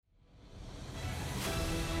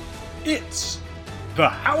It's the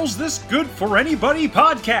How's This Good for Anybody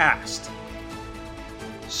podcast,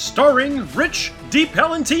 starring Rich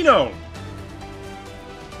DiPalentino,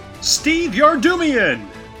 Steve Yardumian,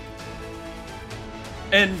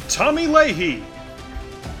 and Tommy Leahy.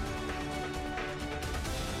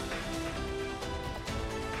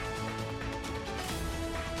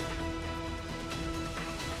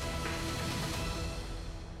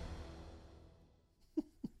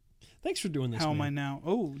 Thanks for doing this. How man. am I now?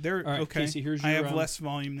 Oh, there. All right, okay. Casey, here's I your, have less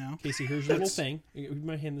volume now. Casey, here's your little thing. You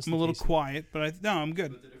might hand this. I'm to a little Casey. quiet, but I'm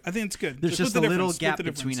good. I think it's good. There's Split just the a little difference, split gap the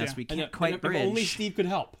difference, between us. yeah. We I know, can't quite if bridge. only Steve could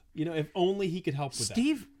help. If only he could help with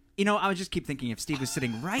Steve, I would just keep thinking if Steve was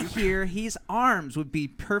sitting right here, his arms would be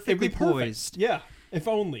that. perfectly It'd be perfect. poised Yeah, if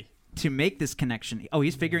only. to make this connection. Oh,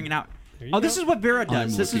 he's figuring it out. There you Oh, this go. is what Vera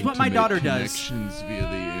does. This is what my daughter does. Connections via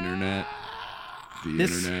the internet.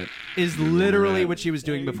 This is literally internet. what she was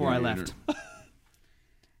doing before I left.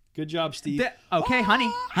 Good job, Steve. Okay,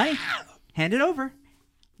 honey, hand it over.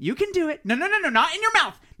 You can do it. No, not in your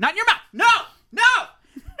mouth. Not in your mouth. No,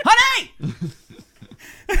 honey.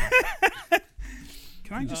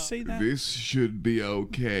 Can I just say that? This should be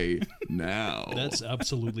okay now. That's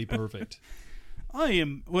absolutely perfect. I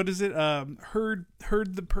am. What is it? Heard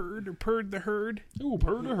the purd or purred the herd? Ooh,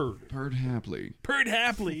 purr to herd. Purred happily. Purred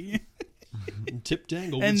happily. Tip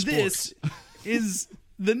dangle. And with this sporks. is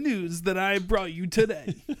the news that I brought you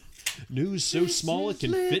today. News so small it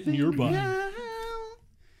can fit in your body.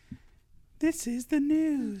 This is the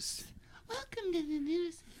news. Welcome to the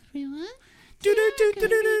news, everyone.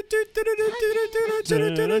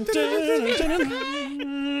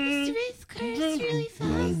 Today's car is really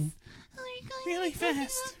fast. Really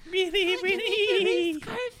fast. Really, Really, really. really.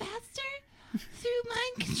 Car faster through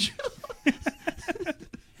mind control.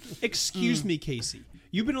 Excuse me, Casey.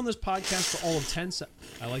 You've been on this podcast for all of 10 seconds.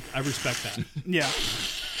 I respect that. Yeah.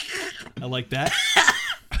 I like that.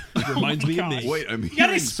 It reminds me of me. Wait, I'm got hearing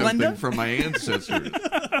any something Splenda? from my ancestors.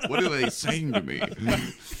 What are they saying to me?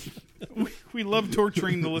 We love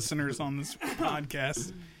torturing the listeners on this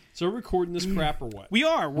podcast. So we're recording this crap or what? We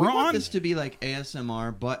are. We We're want on. this to be like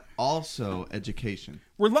ASMR, but also education.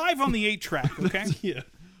 We're live on the 8-track, okay? Yeah.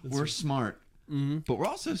 We're smart, but we're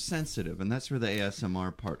also sensitive, and that's where the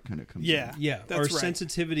ASMR part kind of comes Yeah. in. Yeah, That's our right.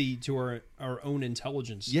 sensitivity to our own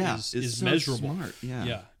intelligence Yeah, is it's so measurable. smart, yeah.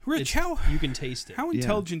 Yeah. Rich, It's- you can taste it. How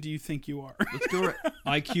intelligent do you think you are? Let's go.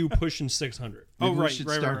 IQ pushing 600. Maybe Oh, we right, should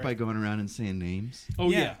right, start right. by going around and saying names. Oh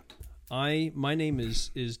Yeah. yeah. My name is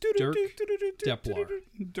Dirk Deplar.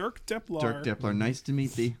 Dirk Deplar. Dirk Deplar, nice to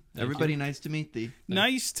meet thee. Everybody, you. nice to meet thee.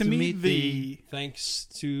 Nice to To meet meet thee. Thanks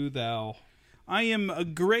to thou. I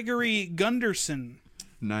am Gregory Gunderson.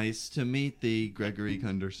 Nice to meet thee, Gregory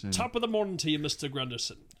Gunderson. Top of the morning to you, Mr.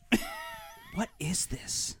 Grunderson. What is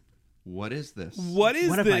this? What is this? What is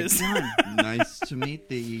What have this? I done? Nice to meet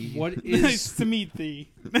thee. What Nice is to meet thee.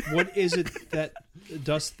 what is it that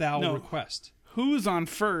dost thou No. request? Who's on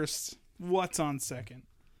first? What's on second?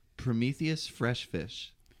 Prometheus Fresh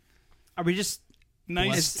Fish. Are we just Nice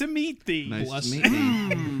Bless- to meet thee. Nice Bless- to meet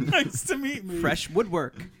thee. Nice to meet me. fresh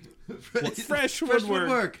woodwork? Fresh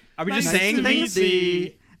woodwork. Are we Nice just saying to things? meet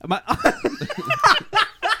thee. Am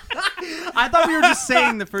I thought we were just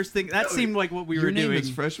saying the first thing. That seemed like what we Your were name doing. is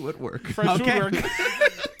Fresh Woodwork. Fresh Okay. woodwork.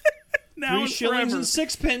 now 3 and shillings forever. and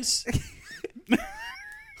 6 pence.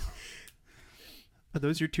 Are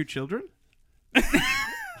those your two children?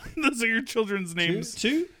 Those are your children's names.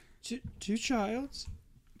 Two childs.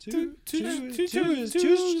 Two Two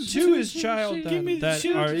is child Give me the that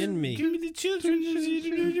children. are in me. Give me the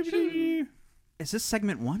children. Is this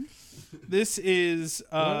segment 1? This is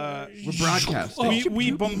We're broadcasting.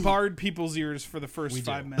 we bombard people's ears for the first We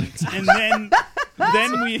 5 do. minutes, and then great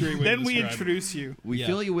way to we describe it. introduce you. We Yeah.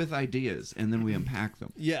 fill you with ideas, and then we unpack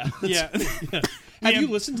them. Yeah. Yeah. Have you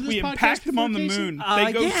listened to this We podcast impact them on the before, Casey? moon.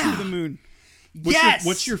 They go yeah. to the moon.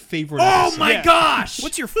 What's your favorite Oh episode? my Yeah. gosh!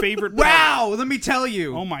 What's your favorite? part? Wow! Let me tell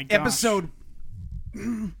you. Oh my gosh. Episode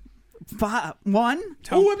 1.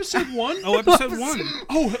 Oh, episode 1? Oh, episode 1.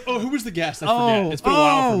 Oh, who was the guest? I forget. It's been a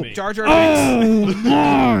while for me. Jar Jar Binks. Oh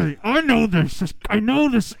my! I know this. I know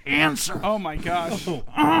this answer. Oh my gosh.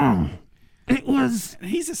 It was.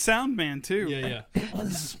 He's a sound man too. Yeah, yeah. It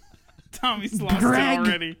was. Tommy's lost Greg. it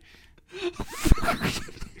already.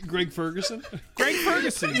 Greg Ferguson? Greg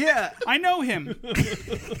Ferguson. Yeah. I know him.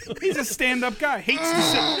 He's a stand-up guy. Hates to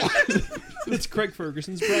sit. It's Craig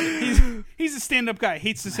Ferguson's brother. He's a stand-up guy.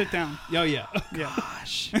 Hates to sit down. Oh, yeah. Yeah.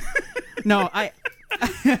 No, I.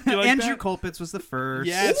 like Andrew that? Colpitz was the first.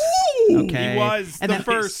 Yes. Okay. He was the then,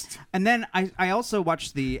 first. And then I also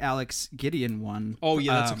watched the Alex Gideon one. Oh,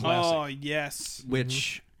 yeah, that's a classic. Oh yes.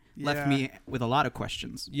 Which left me with a lot of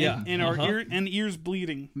questions. Yeah. And our ears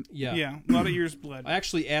bleeding. Yeah. Yeah, a lot of ears bled. I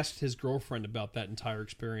actually asked his girlfriend about that entire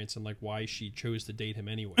experience and like why she chose to date him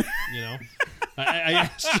anyway. You know, I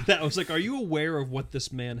asked her that. I was like, "Are you aware of what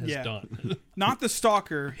this man has done?" Not the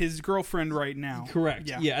stalker, his girlfriend right now. Correct.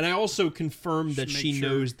 Yeah. And I also confirmed that Just she make sure.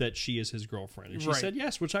 knows that she is his girlfriend, and she Right. said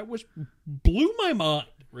yes, which blew my mind.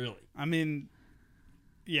 Really. I mean,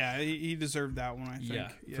 yeah, he deserved that one. I think.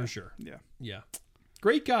 Yeah, for sure. Yeah. Yeah.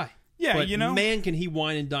 Great guy. Yeah, But you know. man, can he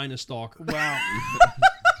whine and dine a stalker? Wow.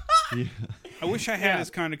 I wish I had his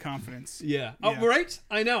kind of confidence. Yeah. Yeah. Oh, right?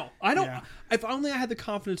 I know. I don't. Yeah. If only I had the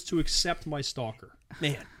confidence to accept my stalker.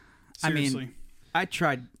 Man. Seriously. I mean, I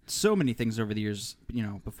tried so many things over the years. You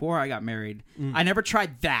know, before I got married, I never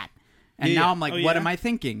tried that, and Yeah, now yeah. I'm like, Oh, what yeah? am I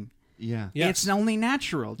thinking? Yeah. Yeah. It's only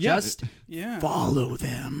natural. Yeah. Just yeah. follow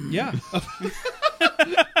them. Yeah.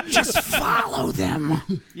 Just follow them.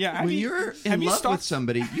 Yeah. When you're in you love stalked- with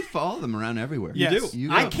somebody, you follow them around everywhere. Yes.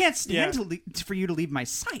 You I go. can't stand Yeah. for you to leave my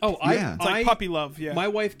sight. Oh, Yeah. It's like puppy love. Yeah. My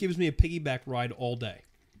wife gives me a piggyback ride all day.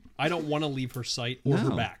 I don't want to leave her sight or her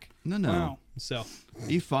No. back. No. Wow. So,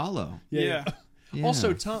 You follow. Yeah. Yeah.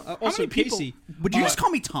 also, Tom. Also, many people- Casey. Would you just call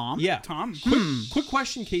me Tom? Yeah. Tom. Quick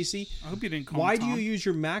question, Casey. I hope you didn't call Why him do you Tom. use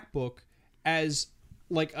your MacBook as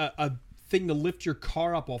like a thing to lift your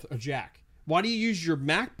car up off a jack? Why do you use your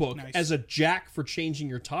MacBook Nice. as a jack for changing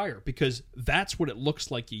your tire? Because that's what it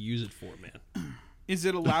looks like you use it for, man. Is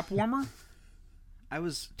it a lap warmer? I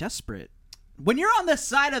was desperate. When you're on the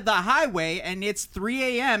side of the highway and it's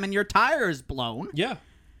 3 a.m. and your tire is blown, Yeah.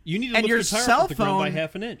 You need to And lift your your tire cell off the ground by phone-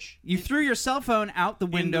 half an inch. you threw your cell phone out the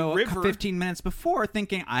window river. 15 minutes before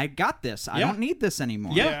thinking, I got this. I Yeah. don't need this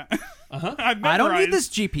anymore. Yeah. I I don't need this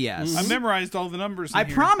GPS. I memorized all the numbers. In I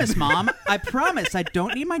here. promise, Mom. I promise I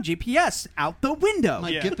don't need my GPS out the window. My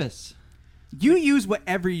Yeah. Gippus. You use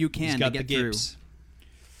whatever you He's can to got the get through. gips.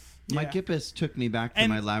 My Yeah. Gippus took me back to And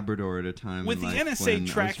my Labrador at a time with in the life NSA when I was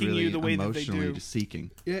tracking you really the way that they emotionally do. seeking.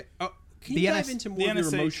 Yeah. Can The you dive NS into the more of your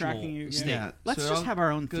NSA emotional tracking you, yeah. state? Yeah. Let's so just I'll have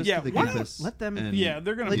our own go thing. Yeah, to the why don't- Gippus let them- and Yeah,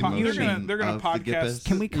 they're gonna the they're emotion gonna of the podcast. Gippus.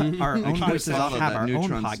 Can we cut our own Podcast. voices off, have That our own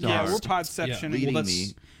neutron podcast? star. Yeah, we're Yeah. podception. leading Well,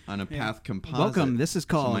 me on a path composite. Welcome. This is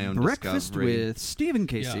to my called own Breakfast discovery. with Stephen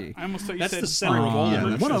Casey. Yeah. I almost thought you That's said the center of all Yeah, of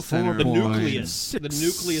that's it. the center The point. nucleus. The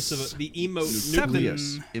nucleus of the nucleus.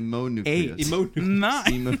 Nucleus.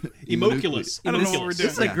 Nine. Emoculus. I don't know what we're doing.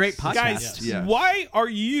 This is a great podcast. Guys, Yes. Yeah. why are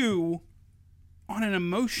you on an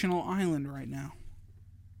emotional island right now?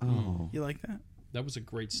 Oh. You like that? That was a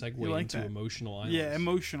great segue You like into that? emotional islands. Yeah,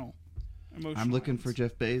 emotional. I'm looking for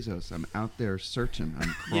Jeff Bezos. I'm out there searching. I'm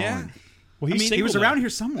crawling. Yeah. Well, he's I mean, He single was now. around here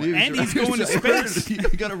somewhere. And he's going to I heard space. it.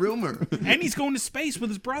 I got a rumor. And he's going to space with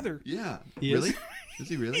his brother. Yeah. He is. Really? Is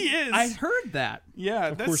he really? He is. I heard that. Yeah,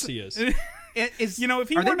 Of course he is. You know, if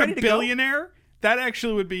he Are they weren't ready a to go? billionaire, that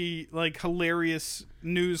actually would be like hilarious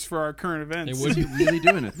news for our current events. It would Is he really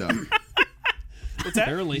doing it though? What's that?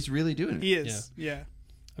 Apparently, He's really doing it. He is. Yeah.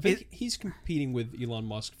 I think he's competing with Elon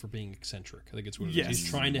Musk for being eccentric. I think it's what it is. Yes. He's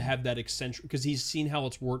trying to have that eccentric because he's seen how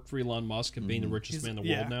it's worked for Elon Musk and being the richest man in the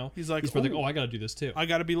yeah. world now. He's like, probably "Ooh, oh, I got to do this too. I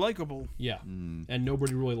got to be likable. Yeah, and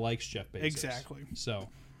nobody really likes Jeff Bezos. Exactly. So,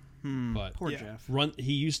 but Poor Yeah. Jeff.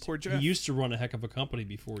 he used Poor he Jeff. used to run a heck of a company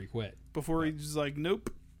before he quit. Before he's like, nope,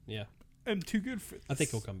 Yeah, I'm too good for this. I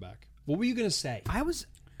think he'll come back. What were you gonna say? I was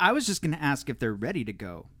just going to ask if they're ready to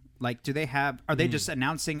go. Like, do they have? Are they just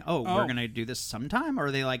announcing? Oh, we're Oh. going to do this sometime, or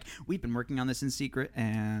are they like, we've been working on this in secret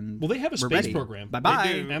and Well, they have a we're space ready. program. Bye They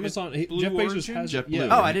bye. do. Amazon. Blue Jeff Bezos Origin? has JetBlue.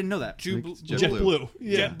 Oh, I didn't know that. JetBlue.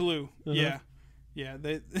 Yeah. JetBlue. Yeah. Yeah.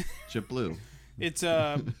 JetBlue. It's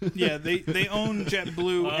yeah, they own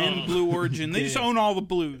JetBlue and Blue Origin. They just own all the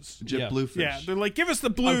blues. JetBlue fish. Yeah, they're like, give us the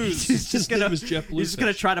blues. He's just His gonna name is Jeff He's just gonna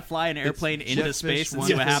Bluefish. try to fly an airplane into Jetfish space and one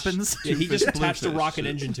see what fish. happens. Yeah, he just Fish, attached a bluefish. rocket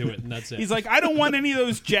engine to it, and that's it. He's like, I don't want any of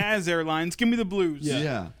those Jazz Airlines. Give me the blues.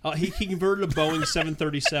 Yeah. He converted a Boeing The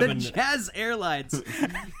 737. Jazz Airlines.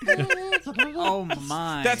 Oh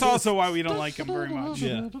my! That's also why we don't like him very much.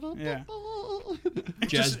 Yeah, Yeah.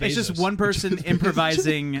 Jazz It's just Bezos. one person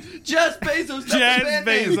improvising. Jazz Bezos. That's Jazz the band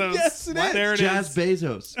name. Bezos. Yes, it is. There it Jazz is.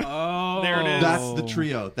 Bezos. Oh, There it is. That's the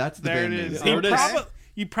trio. That's the There it band is. name. There it is.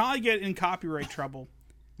 You'd probably get in copyright trouble.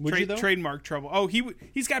 Would you though? Trademark trouble. Oh,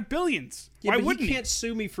 he's got billions. Yeah, Why but wouldn't he can't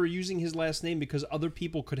sue me for using his last name because other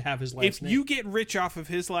people could have his last If name. you get rich off of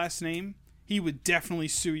his last name, he would definitely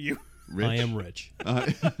sue you. Rich. I am rich.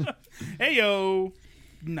 Heyo.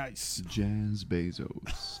 Nice. Jazz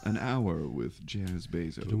Bezos. An hour with Jazz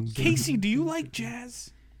Bezos. Casey, do you like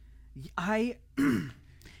jazz? I.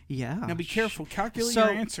 Yeah. Now be careful. Calculate So,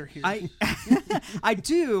 your answer here. I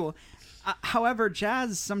do. However,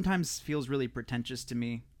 jazz sometimes feels really pretentious to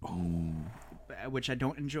me. which I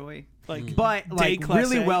don't enjoy. Like, But like Class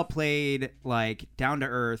really A. well played, like down to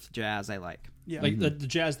earth jazz. I like. Yeah. Like the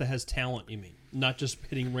jazz that has talent, you mean? Not just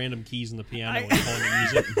hitting random keys on the piano and calling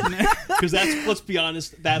it music. Because that's, let's be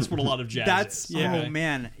honest, that's what a lot of jazz is. Oh okay?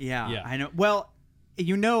 man, yeah, Yeah. I know. Well,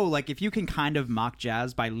 you know, like if you can kind of mock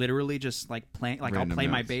jazz by literally just like playing, like Random I'll play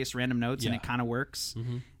my notes. bass, random notes, and Yeah. it kind of works.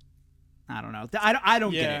 I don't know. I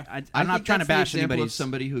don't Yeah. get it. I I'm not think trying to that's bash the example anybody's. of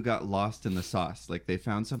somebody who got lost in the sauce. Like they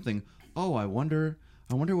found something. Oh, I wonder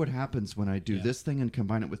what happens when I do this thing and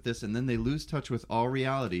combine it with this, and then they lose touch with all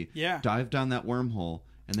reality. Yeah. Dive down that wormhole,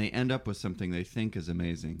 and they end up with something they think is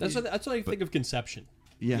amazing. That's what I think of conception.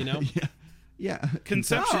 yeah, you know? yeah.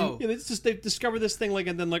 Conception. Oh. Yeah, it's just they discover this thing like,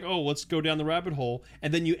 and then like, oh, let's go down the rabbit hole,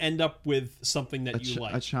 and then you end up with something that you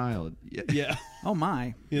like. A child. Yeah. Yeah, Oh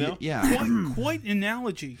my! you know. Yeah. Quite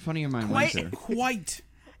analogy. Funny in my Quite- mind there. Quite.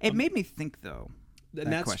 It made me think though,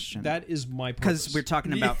 And that's question. that is my because purpose. we're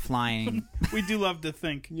talking about flying. We do love to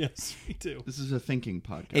think. Yes, we do. This is a thinking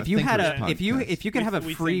podcast. If you had thinker's a, podcast. if you could have a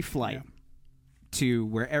We free think, flight yeah. to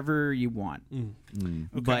wherever you want, Mm.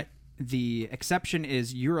 but the exception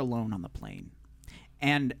is you're alone on the plane,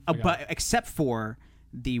 and but except for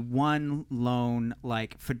the one lone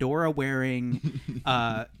like fedora wearing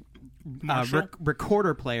Marshall?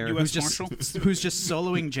 recorder player US who's just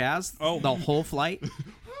soloing jazz Oh. the whole flight.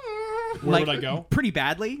 Where like, would I go? Pretty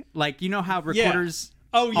badly. Like you know how recorders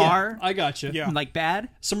Oh yeah, are I gotcha. Yeah. like bad.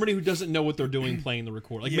 Somebody who doesn't know what they're doing playing the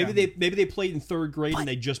record. Like Yeah. maybe they played in third grade and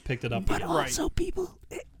they just picked it up. But again. also, people,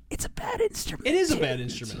 it's a bad instrument. It is a too. bad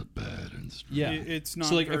instrument. Bad instrument. Yeah, It's not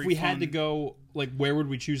So like, if very we had to fun. go, like, where would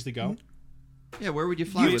we choose to go? Yeah, where would you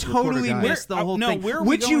fly You with totally recorder guy? missed the Where- whole no, thing. where are we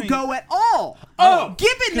Would you going? go at all? Oh,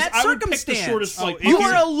 given 'cause that I would pick the circumstance, shortest flight if you you're-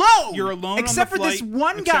 are alone. You're alone except on the for this flight,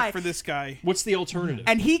 one except guy. for this guy. What's the alternative?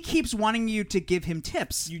 And he keeps wanting you to give him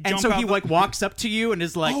tips. You And jump so out he the- like walks up to you and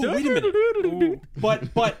is like, Oh, wait a minute. Ooh, but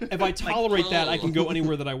if I tolerate that, I can go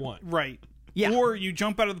anywhere that I want. right. Yeah. Or you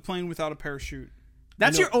jump out of the plane without a parachute.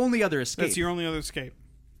 that's I know- your only other escape. That's your only other escape.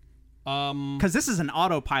 Because this is an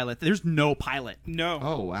autopilot. There's no pilot. No.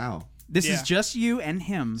 Oh wow. This Yeah. is just you and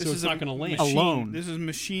him. So it's not gonna land. machine. Alone. This is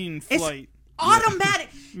machine It's flight. automatic.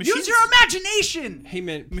 Machines- Use your imagination. Hey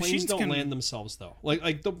man, planes Machines don't can- land themselves though.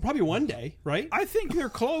 Like they'll probably one day, right? I think they're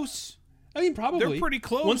close. I mean, probably. They're pretty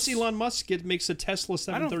close. Once Elon Musk makes a Tesla I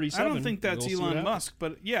 737, don't think that's we'll see what Elon happens. Musk,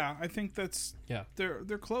 but yeah, I think that's Yeah, they're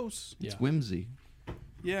close. yeah. It's whimsy.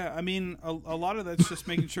 Yeah, I mean a lot of that's just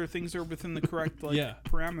making sure things are within the correct Yeah.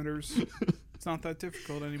 parameters. It's not that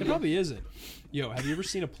difficult It anymore. probably isn't. Yo, have you ever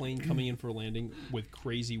seen a plane coming in for a landing with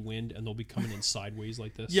crazy wind and they'll be coming in sideways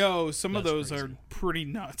like this? Yo, some of That's those crazy. are pretty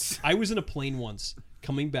nuts. I was in a plane once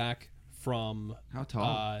coming back from How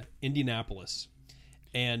tall? Indianapolis.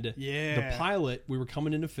 And Yeah. the pilot, we were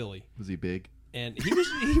coming into Philly, Was he big? and he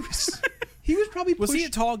was probably Was he a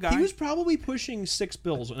tall guy? He was probably pushing 6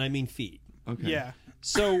 bills, and I mean feet. Okay. Yeah.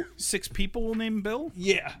 So 6 people will name Bill?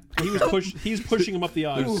 yeah, he was pushing him up the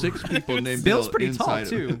aisle. There's 6 people named Bill's Bill pretty tall inside of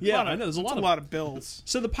too. it. Yeah, I know. There's a That's lot a of lot of bills.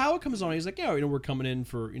 So the pilot comes on. He's like, "Yeah, we're coming in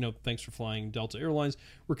for thanks for flying Delta Airlines.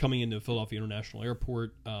 We're coming into Philadelphia International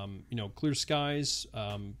Airport. Clear skies.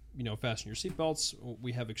 Fasten your seatbelts.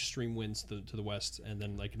 We have extreme winds to the west, and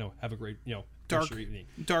then have a great Dark rest of your evening."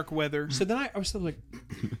 dark weather. So then I was still like,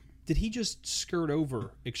 did he just skirt over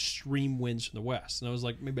extreme winds from the west? And I was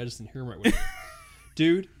like, maybe I just didn't hear him right.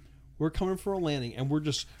 Dude, we're coming for a landing, and we're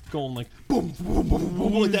just going like boom, boom, boom,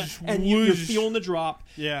 boom, like that, and you're whoosh. feeling the drop.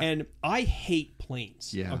 Yeah. And I hate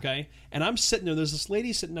planes. Yeah. Okay. And I'm sitting there. There's this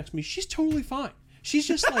lady sitting next to me. She's totally fine. She's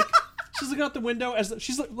just like, she's looking out the window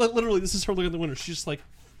she's like, literally, this is her looking out the window. She's just like.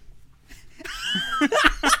 Like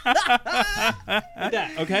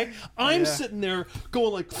that, okay? I'm sitting there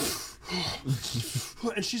going like,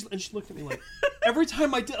 and she looked at me like, every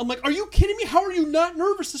time I did, I'm like, are you kidding me? How are you not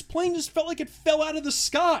nervous? This plane just felt like it fell out of the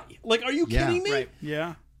sky. Like, are you Yeah, kidding me? right.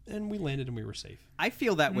 Yeah. And we landed and we were safe. I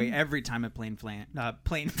feel that way every time a plane lands.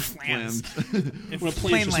 Slams. When a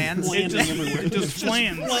Plane just lands. landing everywhere. It just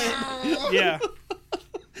flans. Yeah.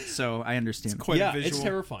 So I understand. Quite Yeah, a visual. it's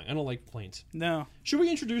terrifying. I don't like planes. No. Should we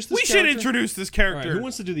introduce this We should character? introduce this All right, character. who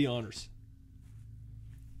wants to do the honors?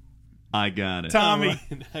 I got it. Tommy. All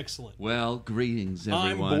right, excellent. Well, greetings,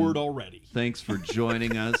 everyone. I'm bored already. Thanks for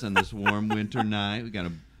joining us on this warm winter night. We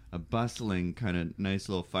got a bustling, kind of nice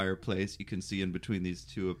little fireplace you can see in between these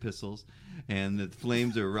two epistles. And the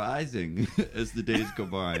flames are rising as the days go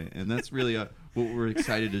by. And that's really what we're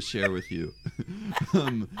excited to share with you.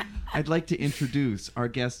 I'd like to introduce our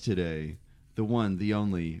guest today, the one, the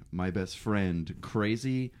only, my best friend,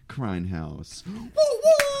 Crazy Crinehouse.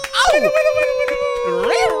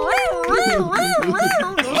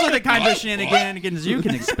 Those are the kind of shenanigans you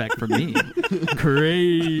can expect from me.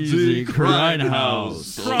 Crazy Crime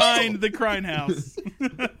House. The Crime House.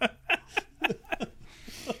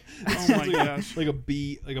 Oh my gosh! Like a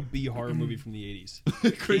B horror movie from the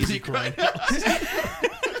 80s. Crazy Crime House.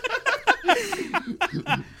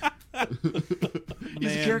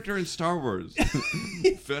 He's a character in Star Wars.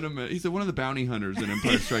 Venom. He's one of the bounty hunters in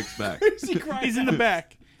Empire Strikes Back. He's in the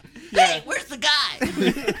back. Hey, where's the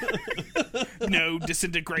guy? No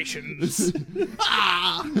disintegrations.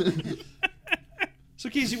 So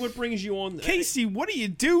Casey, what brings you on? Casey, what are you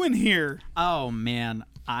doing here? Oh man,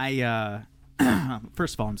 I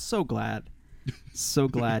first of all, I'm so glad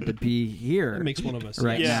to be here. It makes one of us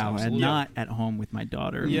right yes, now, absolutely. and not at home with my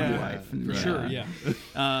daughter and my wife. And, Sure,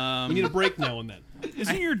 yeah. We need a break now and then.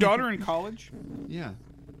 Isn't your daughter in college? Yeah.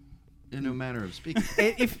 In no manner of speaking.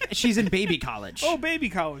 If she's in baby college. Oh, baby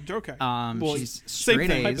college. Okay. Well, she's same straight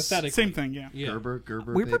thing. A's. Hypothetically. Same thing. Yeah. Yeah. Gerber.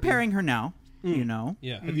 We're baby. preparing her now. You know.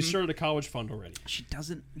 Yeah. Have you started a college fund already? She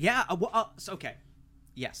doesn't. Yeah. Okay.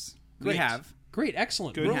 Yes, Great. we have. Great.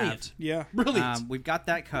 Excellent. Good. Brilliant. Yeah. Brilliant. We've got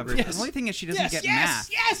that covered. Yes. The only thing is she doesn't get yes, math.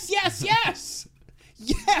 yes, yes, yes,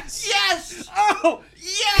 yes, Yes! Oh,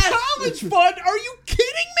 Yes! college fund? Are you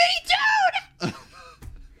kidding me, dude?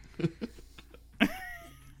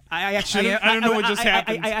 I actually. I don't know what just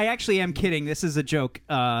happened. I actually am kidding. This is a joke.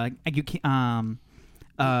 You can't.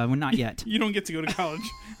 Well, not yet. You don't get to go to college.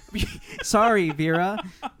 Sorry, Vera.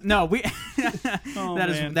 No, we. Oh, that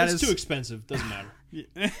is man. that It's is too expensive. Doesn't matter.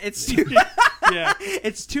 It's too. Yeah.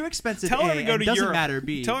 It's too expensive. Tell her A, to go and to doesn't Europe. matter.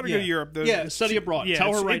 B. Tell her to go to Europe. Yeah, study abroad. Yeah,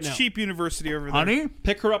 Tell her right it's now. cheap university over there. Honey,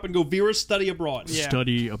 Pick her up and go, Vera, study abroad. Yeah.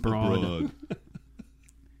 study abroad. Broad.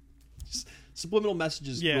 Subliminal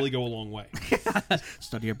messages Yeah. really go a long way.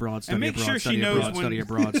 Study abroad. Study And make abroad. sure study she knows abroad, when- study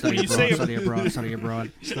abroad. when Study you say- abroad. Study abroad. Study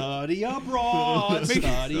abroad. Study abroad.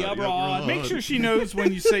 Study abroad. Make sure she knows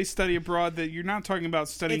when you say study abroad that you're not talking about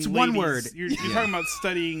studying. It's one ladies. word. You're talking about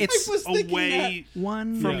studying It's- I was thinking away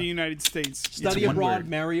One. from the United States. Study It's one abroad, word.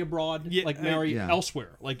 marry abroad, Yeah, like marry yeah.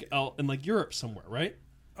 elsewhere, like in like Europe somewhere, right?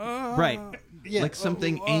 Right. Yeah. Like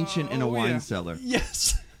something ancient in a wine yeah. cellar.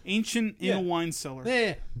 Yes. Ancient in Yeah. a wine cellar.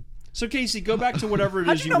 Yeah. So Casey, go back to whatever it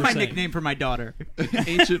How'd is you know were my saying. nickname for my daughter?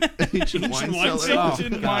 Ancient wine wine cellar. cellar.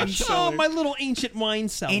 Ancient wine Oh, cellar. my little ancient wine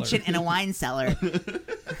cellar. Ancient in a wine cellar.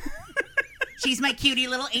 She's my cutie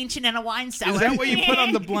little ancient in a wine cellar. Is that what you put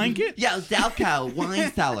on the blanket? Yeah, Dalco, wine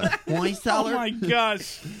cellar. Wine Oh cellar? my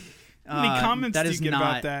gosh! How many comments that do you is get not,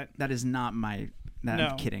 about that? That is not my. That No.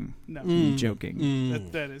 I'm kidding. No, I'm joking.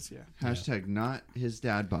 that is yeah. Hashtag not his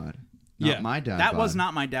dad bod. Not Yeah. my dad That bod. was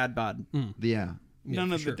not my dad bod. Yeah. None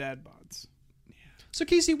for of sure. the dad bods. So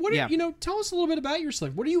Casey, what Yeah. do tell us a little bit about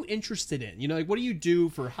yourself. What are you interested in? Like what do you do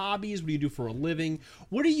for hobbies? What do you do for a living?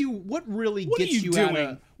 What really What are gets you you out doing?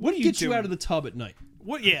 of What are you gets you doing? out of the tub at night?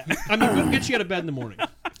 What? Yeah, I mean, what gets you out of bed in the morning?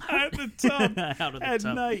 at the tub Out of the at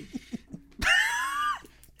tub. night.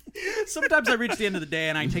 Sometimes I reach the end of the day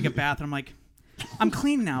and I take a bath and I'm like, I'm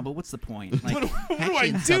clean now, but what's the point? Like, What do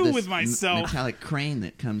I do with myself? Metallic crane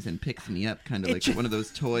that comes and picks me up, kind of like one of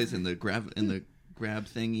those toys in the grab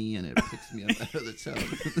thingy, and it picks me up out of the tub.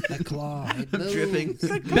 The claw. Dripping.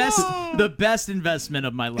 the best investment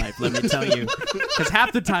of my life, let me tell you. Because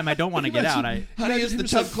half the time I don't want to get out. Honey, is the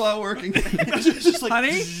tub claw working? just like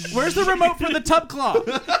Honey, where's the remote for the tub claw?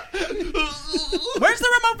 Where's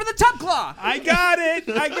the remote for the tub claw? I got it.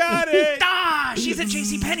 I got it. Ah, she's at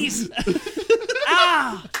JCPenney's.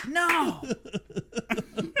 Ah, no.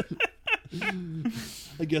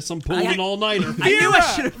 I guess I'm pulling an all-nighter. I knew I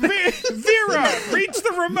should have. Vera, reach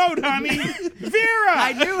the remote, honey. Vera.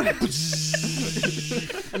 I knew it.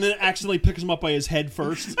 And then accidentally picks him up by his head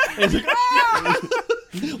first. And he's like, "Ah!"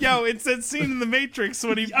 Yo, it's that scene in The Matrix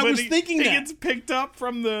when he I when was he, thinking he that. gets picked up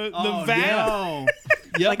from the Oh, van. no.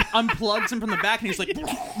 Yep. Like unplugs him from the back and he's like,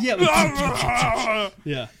 yeah.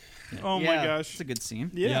 Yeah. Oh my yeah, gosh. it's a good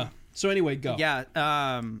scene. Yeah. So anyway, go. Yeah.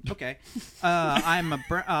 Okay. I'm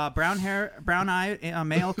a brown eye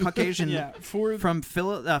male Caucasian. Yeah, for from the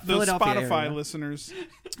Philadelphia Spotify area. listeners.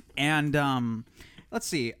 And let's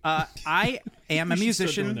see. I am a We should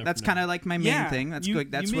start doing musician. that That's for kind now. of like my main Yeah, thing. That's you,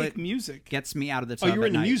 good. That's you what make music. gets me out of the Oh, tub. you're at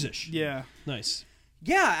into night. music. Yeah. Nice.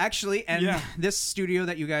 Yeah, actually, and Yeah. this studio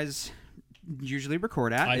that you guys usually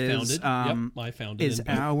record at I is found it. Yep, I found it. is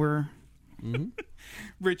our.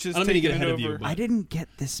 Rich is I don't mean to get taking ahead it of you, over. but- I didn't get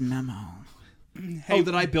this memo. Oh,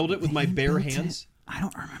 did I build it with my bare Built it. hands? I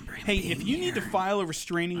don't remember. Him Hey, being if you need to here. file a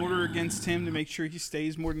restraining order against him to make sure he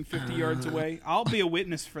stays more than 50 yards away, I'll be a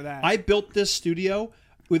witness for that. I built this studio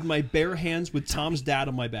with my bare hands with Tom's dad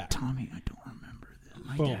on my back. Tommy, I don't remember this.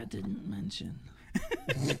 My Boom. dad didn't mention.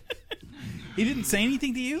 He didn't say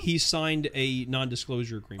anything to you? He signed a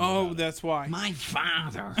non-disclosure agreement. Oh, about it. that's why. My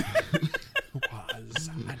father. Was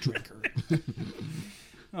a drinker.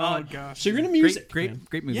 Oh, gosh. So you're into music. Great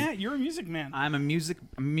movie. Yeah, you're a music man. I'm a music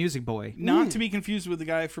boy. Not to be confused with the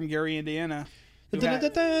guy from Gary, Indiana. That's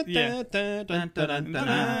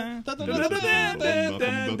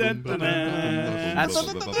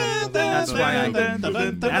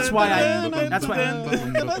why.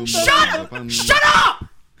 Shut up!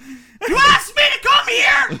 You asked me to come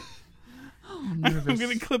here!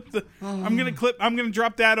 I'm gonna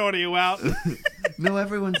drop that audio out. No,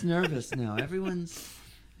 everyone's nervous now. Everyone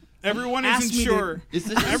Ask isn't me sure. Is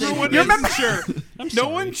this Everyone you isn't sure. No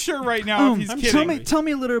one's sure right now if he's kidding. Tell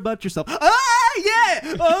me a little about yourself. Yeah.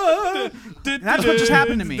 That's what just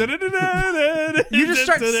happened to me. You just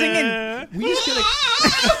start singing.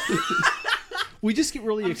 We just get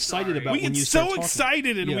really excited about We when get you start so talking.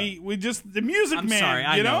 excited, and we just the music I'm man. sorry.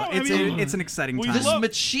 I you know. know. It's an exciting we time. This is love-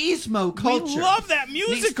 machismo culture. We love that Needs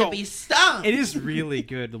musical. to be stopped. It is really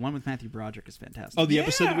good. The one with Matthew Broderick is fantastic. Oh, the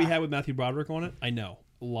episode that we Yeah. had with Matthew Broderick on it? I know.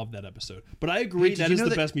 Love that episode. But I agree, Did that you is know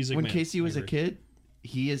the best music When man. Casey was I a agree. kid,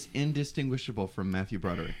 he is indistinguishable from Matthew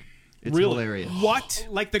Broderick. It's Really? hilarious. What?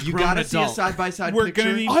 Like the You grown gotta see a adult. side-by-side We're picture.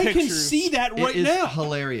 gonna need I can pictures. see that right it is now.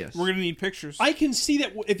 hilarious. We're gonna need pictures. I can see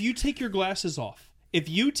that if you take your glasses off. If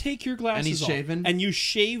you take your glasses he's off shaven? and you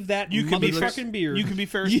shave that You can be motherfucking beard, you can be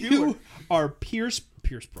Ferris you Bueller. are Pierce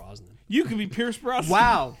Brosnan. You could be Pierce Brosnan.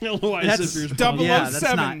 Wow. I don't know why I That's said Pierce 007. Brosnan. Yeah,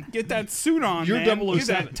 that's not- Get that suit on. You're man. 007. Get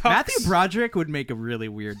that tux. Matthew Broderick would make a really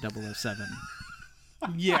weird 007.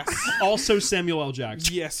 Yes. Also Samuel L.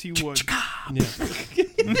 Jackson. Yes, he would. Yeah.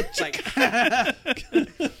 Like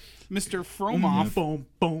Mr. Fromoff. boom,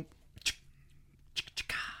 boom.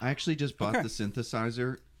 I actually just bought Okay. the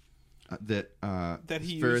synthesizer That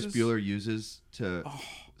he Ferris uses? Bueller uses to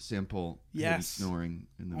sample him Yes. snoring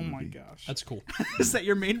in the Oh movie. my gosh. That's cool. Is that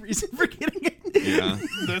your main reason for getting it? Yeah.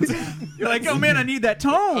 That's You're like, oh man, I need that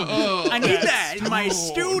tone. I need that in my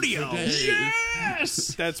studio. yes.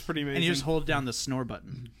 That's pretty amazing. And you just hold down the snore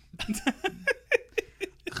button.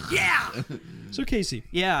 So Casey,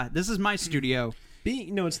 Mm-hmm. This is my studio.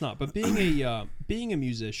 no, it's not. But being a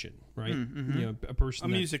musician, right? Mm-hmm. You know, a person, a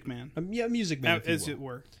that- music man, a music man, if you as will. it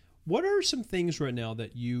were. What are some things right now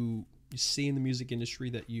that you see in the music industry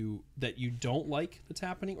that you don't like that's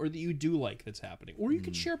happening, or that you do like that's happening, or you Hmm.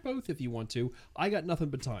 could share both if you want to? I got nothing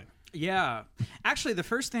but time. Yeah. Actually, the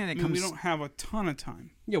first thing that I mean, comes we don't have a ton of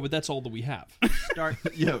time. Yeah, but that's all that we have. start.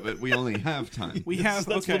 Yeah, but we only have time. We have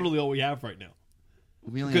That's okay. literally all we have right now.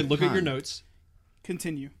 We only Good. have Look at your time. notes.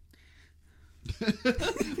 Continue.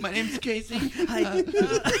 My name's Casey.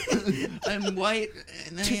 I'm white.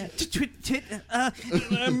 And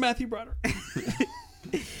I'm Matthew Broderick.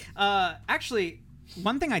 Actually,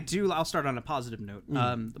 one thing I do, I'll start on a positive note.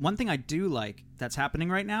 One thing I do like that's happening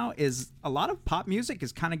right now is a lot of pop music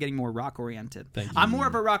is kind of getting more rock oriented. Thank you. I'm more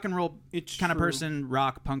of a rock and roll It's kind of true. person,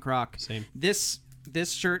 rock, punk rock. Same. This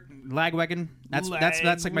shirt, Lagwagon, that's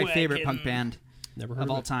like my favorite punk band Never heard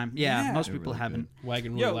of all it. time. Yeah, Yeah. most They're people really haven't.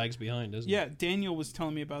 Wagon Yo. really lags behind, doesn't Yeah, it? Daniel was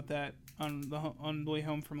telling me about that on the way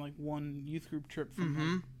home from like one youth group trip from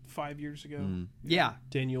like 5 years ago. Yeah.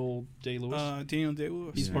 Daniel Day-Lewis. Daniel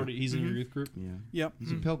Day-Lewis. He's he's in your youth group. yeah. Yep.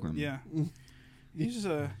 He's a pilgrim. Yeah. He's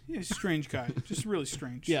a strange guy. Just really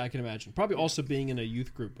strange. Yeah, I can imagine. Probably also being in a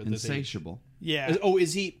youth group at this age. Insatiable. Yeah. Oh,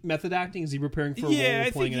 is he method acting? Is he preparing for a Yeah, role I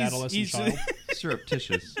of playing think an he's- adolescent he's- child?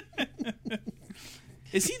 Surreptitious.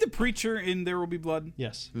 Is he the preacher in There Will Be Blood?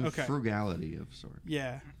 Yes. Okay. Frugality of sorts.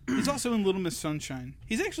 Yeah. He's also in Little Miss Sunshine.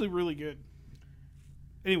 He's actually really good.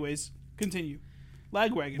 Anyways, continue.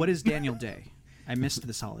 Lagwagon. What is Daniel Day? I missed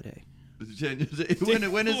this holiday.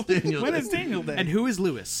 When is Daniel? When is Daniel Day? And who is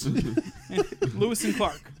Lewis? Lewis and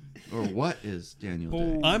Clark. Or what is Daniel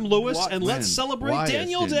Oh. Day? I'm Lewis, What? and let's When? celebrate Why is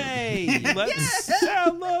Daniel Daniel Day. Let's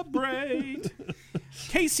celebrate.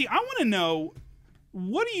 Casey, I want to know,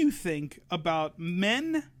 what do you think about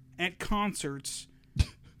men at concerts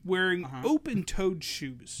wearing open-toed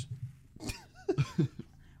shoes?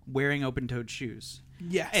 Wearing open-toed shoes.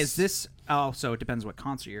 Yes. Is this? Oh, so it depends what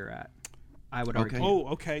concert you're at. I would argue. Okay. Oh,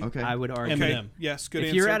 okay. Okay. I would argue. Okay. Eminem. Yes, good If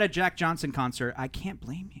answer. you're at a Jack Johnson concert, I can't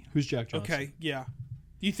blame you. Who's Jack Johnson? Okay, yeah.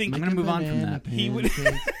 Do you think I'm gonna move on from that. He would-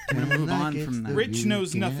 I'm gonna move on from that. Rich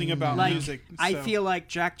knows nothing about Like, music? I so feel like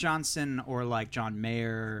Jack Johnson or like John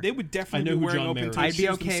Mayer. they would I definitely know be who wearing John Mayer open-toed is. I'd be shoes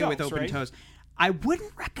okay with themselves, open right? toes. I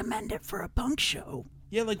wouldn't recommend it for a punk show.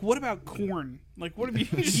 Yeah, like what about Korn? Like what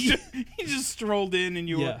if you just strolled in and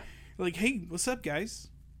you Yeah. were like, "Hey, what's up, guys?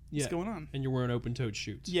 Yeah. What's going on?" And you're wearing open-toed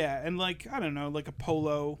shoes. Yeah, and like I don't know, like a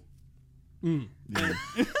polo Yeah.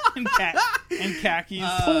 and khakis.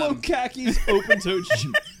 Polo khakis, open-toed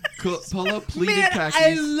shoes. Pull up pleated Man, khakis.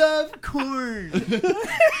 I love corn.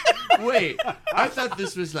 Wait, I thought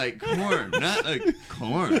this was like corn, not like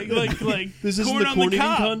corn. Like This isn't corn the on corn the eating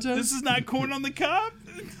cob. contest? This is not corn on the cob.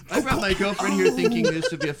 I brought my girlfriend here thinking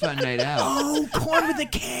this would be a fun night out. Oh, corn with a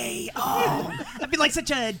K. Oh, I'd be like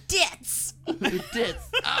such a ditz.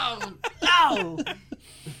 Oh, Oh.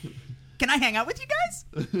 Can I hang out with you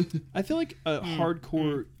guys? I feel like a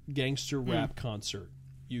hardcore gangster rap concert,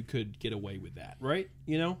 you could get away with that, right?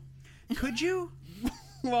 You know? Could you?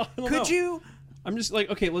 Well, I don't Could know. you? I'm just like,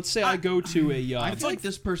 okay, let's say I go to a. I feel like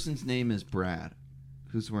this person's name is Brad,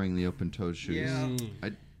 who's wearing the open-toed shoes. Yeah.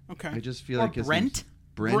 Okay. I just feel Or like his Brent? name's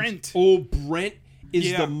Brent. Brent. Oh, Brent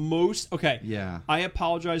is Yeah. the most. Okay. Yeah. I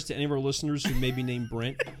apologize to any of our listeners who may be named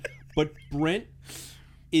Brent, but Brent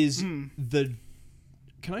is the.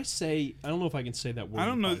 Can I say? I don't know if I can say that word. I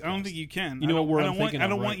don't on know. the I don't podcast. think you can. You know I what word don't I'm want, thinking I of,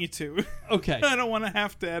 don't right? want you to. Okay. I don't want to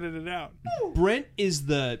have to edit it out. Brent is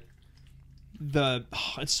the.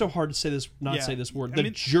 It's so hard to say this. Not Yeah. say this word. I The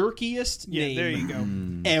mean- jerkiest Yeah, name there you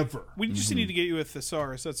go. ever. We just need to get you a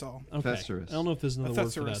thesaurus. That's all. Okay. Thesaurus. I don't know if there's another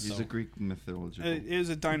word for that. thesaurus. He's Though. a Greek mythological. It is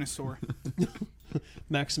a dinosaur.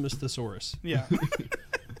 Maximus Thesaurus. Yeah.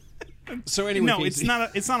 So anyway, No, Casey-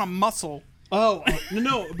 it's not a muscle. Oh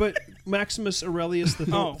no, but Maximus Aurelius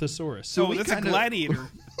Oh. Thesaurus. So we that's a kinda- gladiator.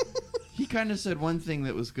 He kind of said one thing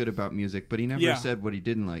that was good about music, but he never Yeah. said what he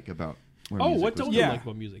didn't like about where Oh, music what was don't going. you Yeah. like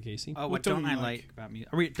about music, Casey? Oh, What what don't don't I you like about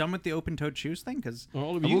music? Are we done with the open-toed shoes thing? Because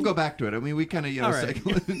All of We'll you? go back to it. I mean, we kind of, All right.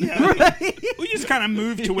 cycle in. We just kind of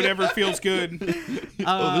move to whatever feels good.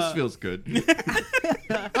 Oh, this feels good.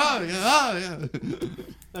 Oh yeah.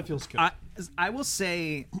 That feels good. I will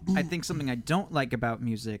say, I think something I don't like about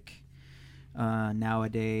music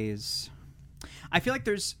nowadays. I feel like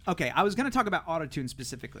there's I was going to talk about autotune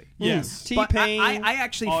specifically. Yes. T But Pain. I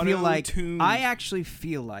actually feel like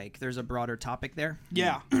Auto-tune. there's a broader topic there,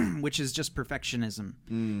 Yeah. which is just perfectionism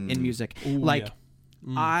Mm. in music. Ooh, like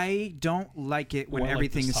yeah. I don't like it when I like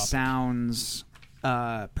everything this topic. sounds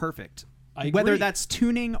perfect. I Whether agree. that's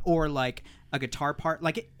tuning or like a guitar part,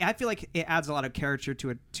 I feel like it adds a lot of character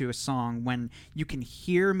to a song when you can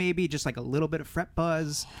hear maybe just like a little bit of fret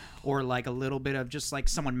buzz or like a little bit of just like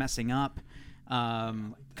someone messing up.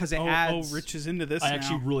 Because it adds. Rich is into this I now.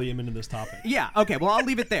 actually really am into this topic. Yeah. Okay. Well, I'll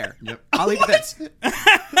leave it there. Yep. I'll leave it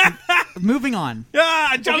there. Moving on.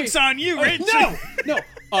 Joke's on you, Rich. No.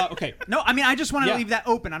 Okay. No, I mean I just want to Yeah. leave that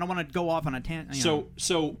open. I don't want to go off on a tangent.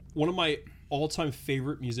 So one of my all-time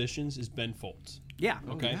favorite musicians is Ben Folds. yeah.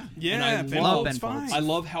 Okay. Yeah, And Ben love Folds Ben Folds. fine. I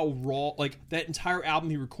love how raw, like that entire album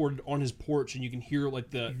he recorded on his porch, and you can hear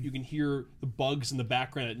the bugs in the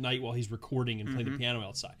background at night while he's recording and playing the piano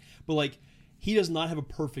outside. But like, he does not have a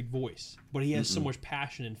perfect voice, but he has so much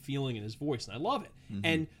passion and feeling in his voice, and I love it.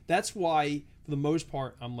 And that's why, for the most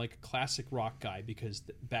part, I'm like a classic rock guy, because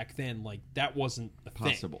back then, like, that wasn't a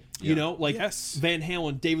Possible. thing. You Yeah. know, like Yes. Van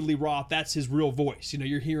Halen, David Lee Roth, that's his real voice. You know,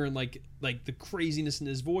 you're hearing like the craziness in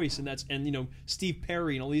his voice, and you know, Steve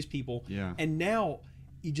Perry and all these people. Yeah. And now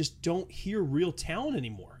you just don't hear real talent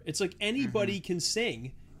anymore. It's like anybody can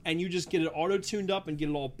sing, and you just get it auto-tuned up and get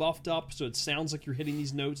it all buffed up so it sounds like you're hitting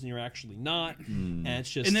these notes and you're actually not. And it's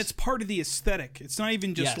just... And that's part of the aesthetic. It's not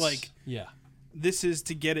even just yes. like, Yeah. this is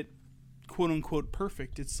to get it quote-unquote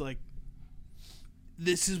perfect. It's like,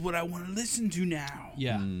 this is what I want to listen to now.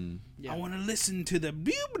 Yeah. I want to listen to the...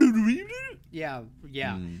 Yeah.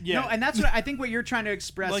 Yeah. Yeah. No, and that's what I think. What you're trying to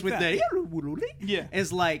express Like with that. the Yeah.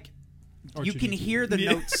 is like you can R2D2. hear the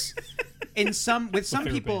Yeah. notes in some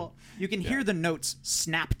favorite people. You can hear the notes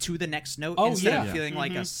snap to the next note Oh, instead yeah. of feeling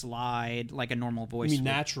like a slide, like a normal I voice. mean, would.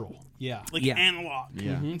 natural. Yeah. Like Yeah. analog.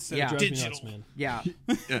 Yeah. Instead Yeah. of Drives me digital. nuts, man. Yeah.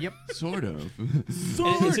 Yep. Sort of. And it's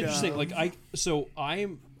Sorta. interesting. Like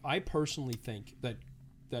I personally think that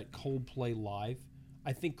Coldplay live,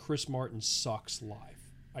 I think Chris Martin sucks live.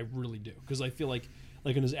 I really do, because I feel like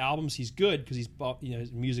in his albums he's good because he's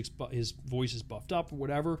his voice is buffed up or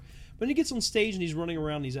whatever. But when he gets on stage and he's running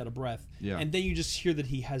around and he's out of breath, Yeah. and then you just hear that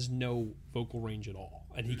he has no vocal range at all,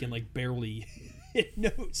 and he can like barely hit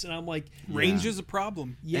notes, and I'm like, Range is a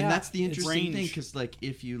problem. yeah, And that's the it's interesting thing, range. because like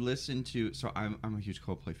if you listen to, so I'm a huge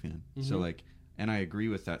Coldplay fan, so like, and I agree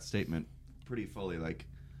with that statement pretty fully. Like,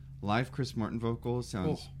 live Chris Martin vocals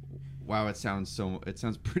sounds, wow, it sounds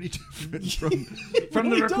pretty different from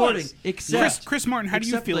the really recording. does. Except Chris Martin, how do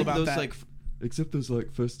you except, feel like, about those, that? Like, except those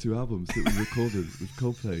like first two albums that we recorded with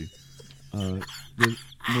Coldplay, they're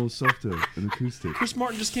more softer and acoustic. Chris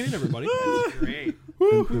Martin just came in, everybody. Great.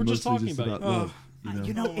 we were just talking about it.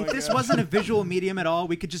 You know, if this wasn't a visual medium at all,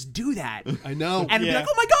 we could just do that. I know. And be Yeah. like,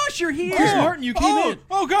 oh my gosh, you're here. Chris Martin, you came in.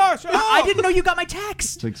 Oh gosh! I didn't know you got my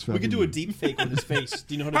text. Thanks for We could having do a me. deep fake on his face.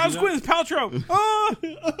 Do you know how to How's do that? Gwyneth Paltrow? Oh!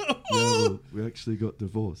 Yeah, well, we actually got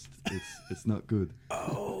divorced. It's not good.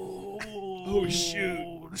 Oh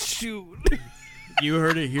shoot! You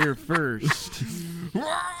heard it here first.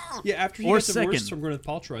 Yeah, after he Or got divorced second. from Gwyneth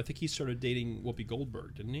Paltrow, I think he started dating Whoopi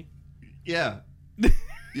Goldberg, didn't he? Yeah.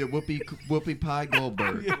 Yeah, Whoopi Pie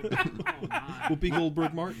Goldberg. Whoopi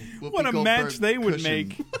Goldberg Martin. Whoopi What a Goldberg match they would cushion.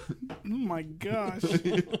 make! Oh my gosh!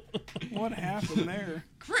 What happened there?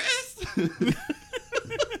 Chris.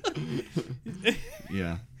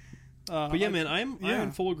 Yeah. But yeah, man, I'm yeah.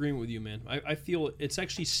 in full agreement with you, man. I feel it's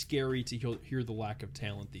actually scary to hear the lack of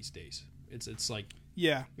talent these days. It's like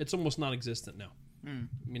Yeah. it's almost non-existent now.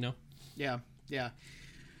 You know? Yeah,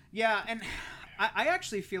 and I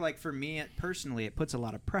actually feel like for me personally, it puts a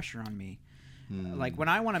lot of pressure on me. Like when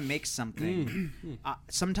I want to make something,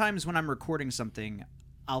 sometimes when I'm recording something,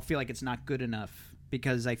 I'll feel like it's not good enough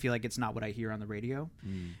because I feel like it's not what I hear on the radio,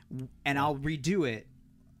 and I'll redo it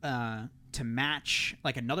to match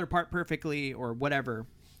like another part perfectly or whatever.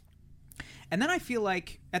 And then I feel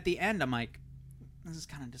like at the end, I'm like, this is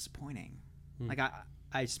kind of disappointing. Like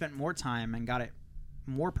I spent more time and got it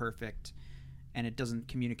more perfect, and it doesn't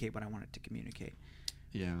communicate what I want it to communicate.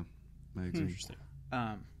 Yeah. I agree. Interesting.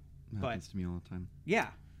 It happens to me all the time. Yeah.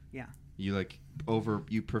 You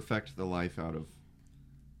you perfect the life out of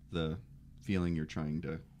the feeling you're trying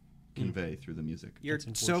to convey through the music. You're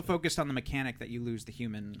That's so unfortunate. focused on the mechanic that you lose the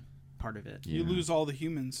human part of it. You lose all the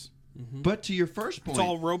humans. But to your first point, It's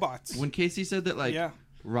all robots. when Casey said that like Yeah.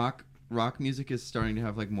 rock music is starting to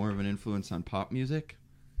have like more of an influence on pop music,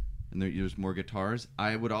 and there's more guitars,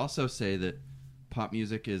 I would also say that pop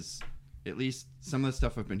music is, at least some of the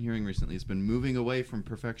stuff I've been hearing recently, has been moving away from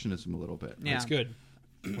perfectionism a little bit. Yeah. That's good.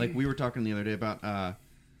 Like we were talking the other day about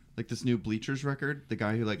like this new Bleachers record, the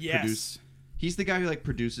guy who like produced. He's the guy who like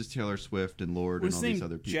produces Taylor Swift and Lorde Was and all his these name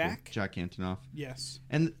other people. Jack Antonoff. Yes.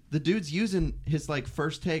 And the dude's using his like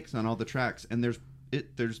first takes on all the tracks, and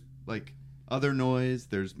there's like other noise,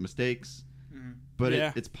 there's mistakes, but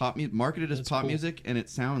Yeah. it's pop marketed as That's pop cool. music, and it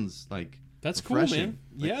sounds like That's cool, refreshing.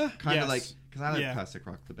 man. Yeah. kind of Yes. like because I like Yeah. classic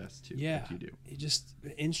rock the best too. Yeah. like you do. It just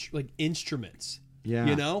like instruments. Yeah,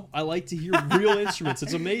 You know, I like to hear real instruments.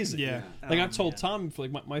 It's amazing. Yeah. Like I've told Tom, for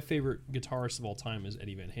like my favorite guitarist of all time is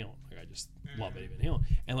Eddie Van Halen. Like I just love Eddie Van Halen,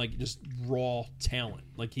 and like just raw talent.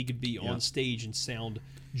 Like he could be on stage and sound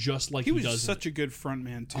just like He was does. such a good front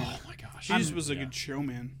man too. Oh my gosh, He just was a good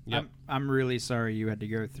showman. Yep. I'm really sorry you had to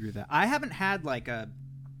go through that. I haven't had like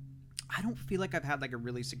I don't feel like I've had like a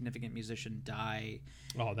really significant musician die.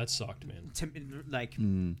 Oh, that sucked, man. To,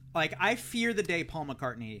 like I fear the day Paul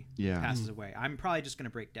McCartney Yeah. passes away. I'm probably just gonna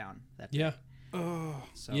break down that day. Yeah.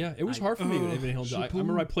 So Yeah, it was hard for me when Van Halen died. I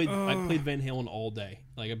remember I played Van Halen all day.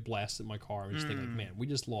 Like I blasted my car. I was thinking, like, man, we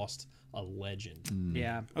just lost a legend.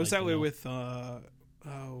 Yeah. I was Like, that you way know. with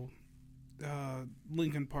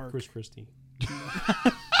Linkin Park. Chris Christie.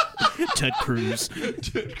 Ted Cruz.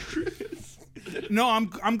 No,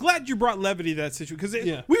 I'm glad you brought levity to that situation because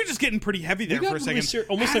Yeah. we were just getting pretty heavy there got for a really second.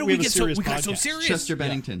 almost How like do we have a get serious we got so podcast. serious. Chester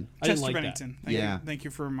Bennington, I didn't Chester like Bennington. that. Yeah. Thank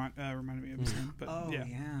you for reminding me of his name. But Oh yeah.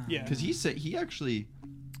 yeah. because he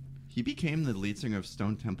became the lead singer of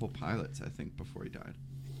Stone Temple Pilots, I think, before he died.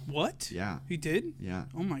 What? Yeah. He did? Yeah.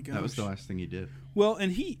 Oh my gosh. That was the last thing he did. Well,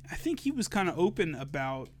 and I think he was kind of open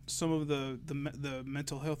about some of the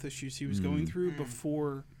mental health issues he was going through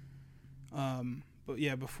before, but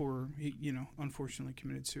yeah, before he unfortunately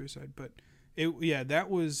committed suicide. But that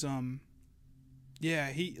was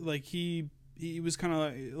he was kind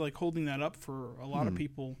of like holding that up for a lot of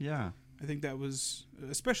people. Yeah. I think that was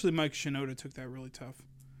especially Mike Shinoda took that really tough.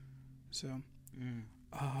 So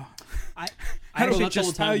I how do Well, we that's all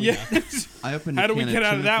just the time we I opened How a do we can get of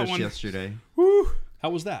out of tuna that fish one? yesterday. Woo! How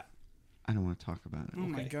was that? I don't want to talk about it. Oh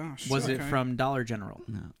my Okay. gosh. Was it Okay. from Dollar General?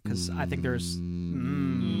 No. Because I think there's.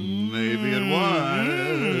 Maybe it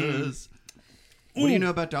was. What do you know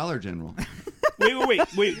about Dollar General?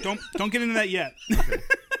 Wait! Don't get into that yet.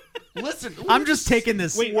 Listen, I'm just taking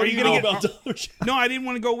this. Wait, What are are you you gonna going get? about Dollar General? No, I didn't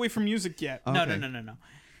want to go away from music yet. No. Okay.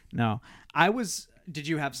 No. I was. Did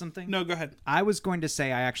you have something? No, go ahead. I was going to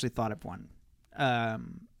say I actually thought of one.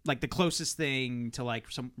 Like the closest thing to like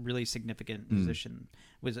some really significant musician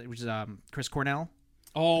was Chris Cornell.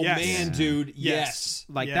 Oh Yes. man, Yeah. dude, Yes. yes.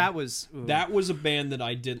 Like Yeah. that was ooh. That was a band that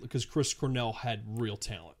I did because Chris Cornell had real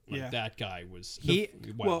talent. Like Yeah. that guy was. Wow.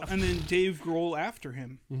 Well, and then Dave Grohl after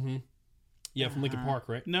him. yeah, from Linkin Park,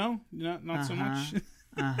 right? No, not so much.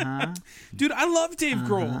 Uh-huh. Dude, I love Dave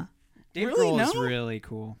Grohl. Dave Really? Grohl is No? really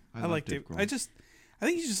cool. I like Dave. Grohl. I just I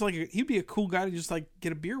think he's just like he'd be a cool guy to just like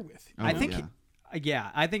get a beer with. Oh, I think,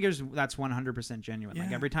 yeah. I think that's 100% genuine. Like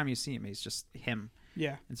Yeah. every time you see him, he's just him.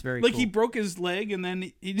 Yeah, It's very like cool. he broke his leg and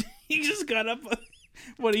then he just got up.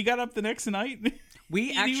 He got up the next night.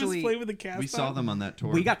 We and actually he was playing with the cast. We saw them on that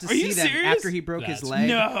tour. we got to Are you see them serious? after he broke his That's- leg.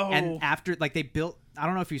 No. And after like they built, I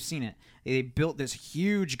don't know if you've seen it. They built this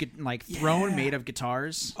huge like throne made of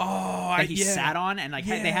guitars Oh, that he sat on, and like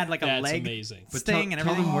they had like a That's leg amazing. But thing and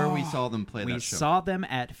tell everything. them where we saw them play We that show. saw them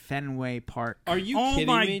at Fenway Park. Are you Oh kidding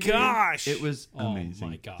my me, dude? gosh! It was Oh amazing.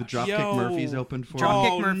 my gosh. The Dropkick Yo. Murphys opened for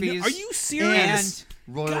Dropkick Oh, them. no. Murphys. Are you serious?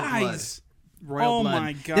 And Royal Guys, Royal Oh Blood.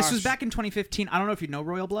 my This was gosh. back in 2015. I don't know if you know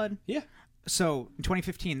Royal Blood. Yeah. So in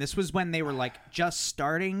 2015, this was when they were like just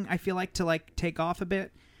starting. I feel like to like take off a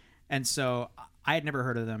bit, and so I had never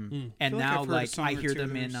heard of them. And feel like now I've heard a like song I or hear two them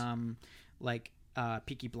of in theirs. like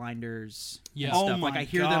Peaky Blinders. Yeah. and Oh stuff. my like I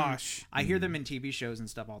hear gosh. them. I hear them in TV shows and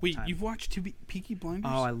stuff all the Wait, time. you've watched Peaky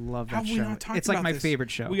Blinders? Oh, I love that How have show. we not talked It's like about my this? favorite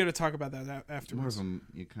show. We got to talk about that More afterwards. of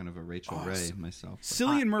a kind of a Rachel Oh, Ray so- myself. but-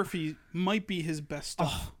 Cillian Murphy might be his best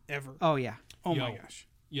stuff ever. Oh yeah. Oh Yo. my gosh.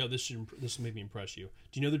 Yo, this will maybe impress you.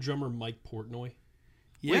 Do you know the drummer Mike Portnoy?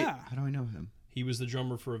 Yeah. How do I know him? He was the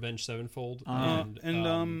drummer for Avenged Sevenfold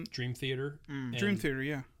and, Dream Theater. Dream Theater,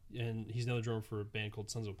 yeah. And he's another drummer for a band called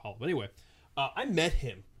Sons of Apollo. But anyway, I met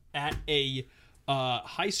him at a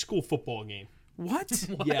high school football game. What?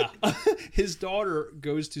 Yeah. His daughter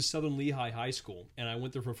goes to Southern Lehigh High School, and I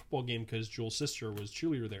went there for a football game because Jules' sister was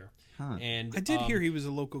cheerleader there. Huh. And I did hear he was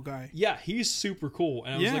a local guy. Yeah, he's super cool.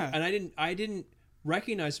 And I was Yeah. like, and I didn't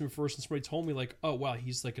recognize him at first, and somebody told me like, oh wow,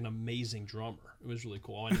 he's like an amazing drummer. It was really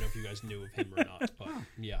cool. I don't know if you guys knew of him or not, but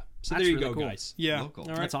yeah. So That's there you really go, cool. guys. Yeah. Local. All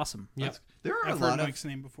right. That's awesome. Yep. There are I've a heard lot of Mike's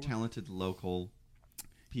name before. talented local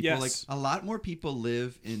people. Yes. Like a lot more people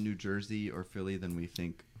live in New Jersey or Philly than we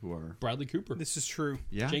think who are. Bradley Cooper. This is true.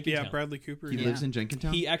 Yeah. Jenkintown. Yeah, Bradley Cooper. He yeah. lives in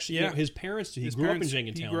Jenkintown. He actually, Yeah. his parents do. He His grew parents- up in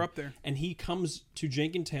Jenkintown. he grew up there. and he comes to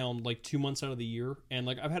Jenkintown like 2 months out of the year. And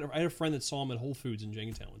like I had a friend that saw him at Whole Foods in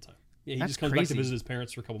Jenkintown one time. Yeah, he That's just comes back to crazy. visit his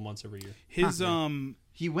parents for a couple months every year. His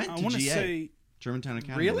He went I to want to GA, say Germantown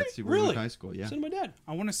Academy. Really? That's where he Really? went to high school. Yeah. So did my dad.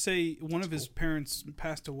 I want to say one of his parents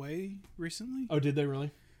passed away recently. Oh, did they really?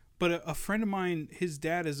 But a friend of mine, his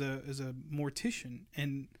dad is a mortician,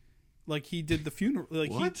 and like he did the funeral. Like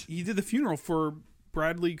What? he did the funeral for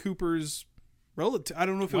Bradley Cooper's relative. I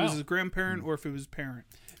don't know if it was Wow. his grandparent or if it was parent.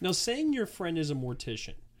 Now, saying your friend is a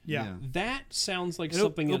mortician, Yeah, that sounds like It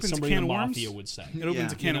something that opens a somebody in can the of worms. mafia would say. it opens Yeah.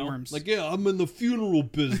 a can You of know? worms. Like, yeah, I'm in the funeral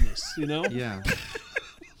business, you know? Yeah.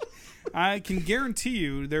 I can guarantee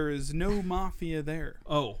you, there is no mafia there.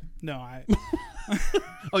 Oh. No, I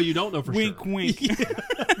Oh, you don't know for wink, sure. wink.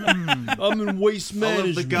 I'm in waste All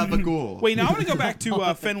of the management. gabagool. Wait, now I want to go back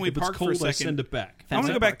to Fenway If it's Park for a cold, I second. send it back. I want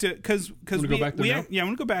to go back to because Wanna go back there now? I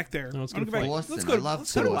want to go back there. let's I wanna go go back. to Boston. Let's go. I love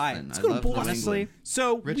Let's go to Boston. Let's I go to love New Boston. England.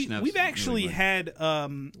 So Rich knows we've New actually England. had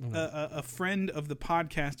a friend of the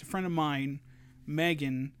podcast, a friend of mine,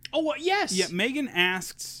 Megan. Oh, what? Yes. Yeah, Megan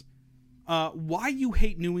asks why you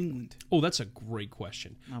hate New England. Oh, that's a great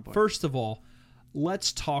question. boy. First of all,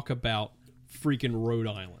 let's talk about freaking Rhode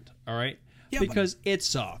Island, all right? Yeah, because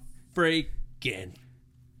it's a freaking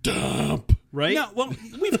dump, right? No, well,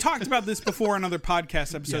 we've talked about this before on other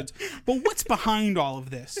podcast episodes. But what's behind all of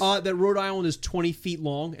this? That Rhode Island is 20 feet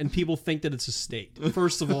long, and people think that it's a state.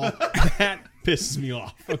 First of all, that pisses me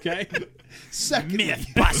off, okay? Secondly,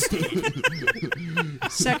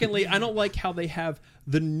 Secondly, I don't like how they have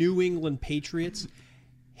the New England Patriots.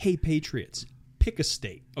 Hey, Patriots, pick a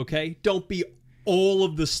state, okay? Don't be all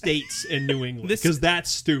of the states in New England, This- because that's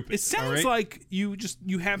stupid. It sounds all right? like you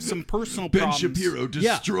have some personal Ben problems. Shapiro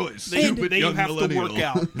destroys That stupid you young have to millennial. work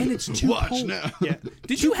out. and it's too Watch cold. now. Yeah.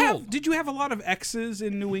 Did Too you have cold. Did you have a lot of exes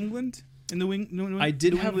in New England? In the I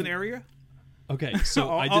did New have- England area? Okay, so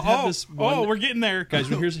I did have this one. Oh, we're getting there, Guys,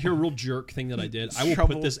 here's a real jerk thing that I did. I will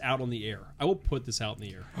Trouble. put this out on the air. I will put this out in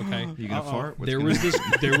the air. Okay. You gonna fart? What's There gonna was happen?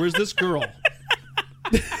 this. There was this girl.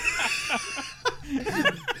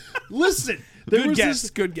 Listen. There Good was guess,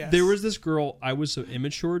 this, good guess. There was this girl. I was an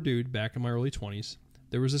immature dude back in my early 20s.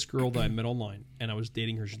 There was this girl that I met online, and I was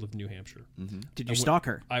dating her. She lived in New Hampshire. Did you stalk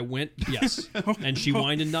her? I went, yes, and she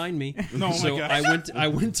wined and dined me. Oh my so gosh. I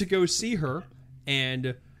went to go see her,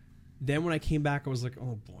 and then when I came back, I was like,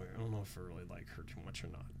 oh boy, I don't know if I really like her too much or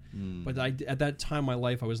not. But at that time in my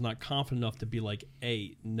life, I was not confident enough to be like,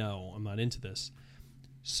 hey, no, I'm not into this.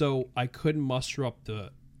 So I couldn't muster up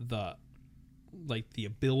the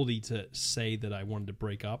ability to say that I wanted to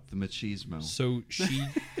break up. The machismo. So she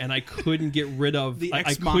and I couldn't get rid of. The I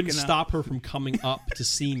ex couldn't machina. stop her from coming up to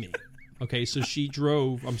see me. Okay, so she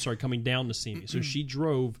drove. I'm sorry, coming down to see me. So she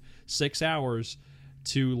drove 6 hours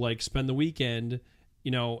to like spend the weekend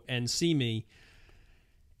and see me.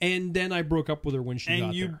 And then I broke up with her when she got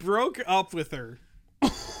And you there. broke up with her.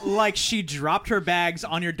 Like she dropped her bags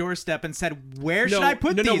on your doorstep and said, "Where should I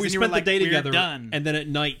put these?" No, we and you were spent like, the day "We're together. done." And then at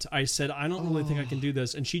night, I said, I don't really think I can do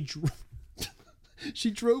this. And she she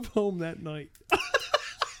drove home that night.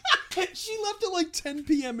 She left at like 10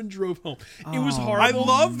 p.m. and drove home. It was I horrible.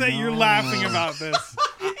 love that you're laughing about this.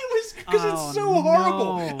 It was because it's so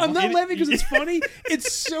horrible. no. I'm not laughing because it's funny.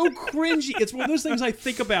 It's so cringy. It's one of those things I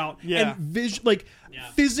think about Yeah. and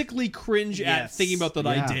physically cringe at Yes. thinking about that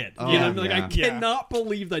I Yeah. did. Oh, You know, like I yeah. Yeah. cannot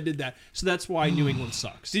believe that I did that. So that's why New England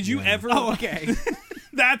sucks. Did you ever? Oh, okay.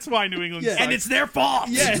 That's why New England Yeah. sucks. And it's their fault.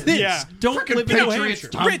 Yeah, it is. Yeah. Don't live in New Patriots,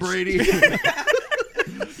 Hampshire. Tom Brady.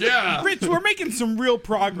 Yeah. Rich, we're making some real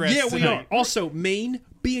progress. Yeah, we tonight. are. Also, Maine,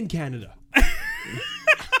 be in Canada.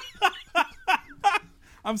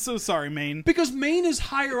 I'm so sorry, Maine. Because Maine is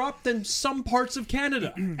higher up than some parts of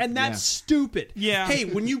Canada, and that's stupid. Yeah. Hey,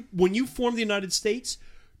 when you form the United States,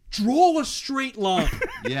 draw a straight line.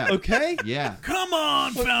 Yeah. Okay. Yeah. Come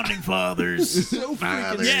on, founding fathers. So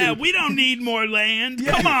freaking Yeah, stupid. we don't need more land.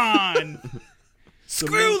 Come on.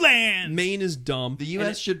 Screw land. Maine is dumb. The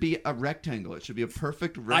U.S. should be a rectangle. It should be a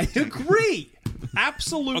perfect I rectangle. agree.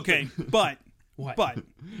 Absolutely. Okay, but What?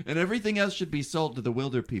 And everything else should be sold to the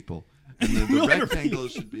Wilder people. And the rectangle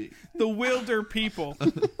should be. the Wilder people.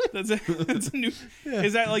 That's a new.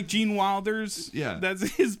 Is that like Gene Wilder's? Yeah. That's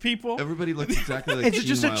his people. Everyody looks exactly like It's Gene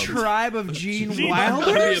just Wilder. a tribe of Gene Gene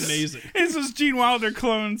Wilder. That'd be amazing. It's just Gene Wilder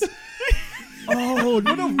clones. Oh,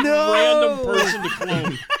 what a No. random person to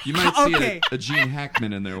clone. You might see Okay. a Gene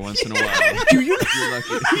Hackman in there once in a while. Do you? You're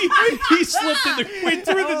lucky. He slipped in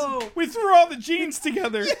the. We threw all the genes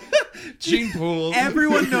together. Gene Pool.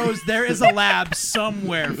 Everyone knows there is a lab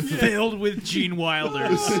somewhere filled with Gene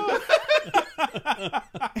Wilders.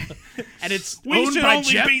 And it's We owned should by only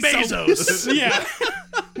Jeff be Bezos. so. Yeah.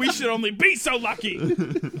 We should only be so lucky.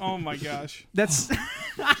 Oh my gosh. That's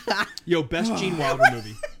Yo, best Gene Wilder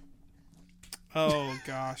movie. Oh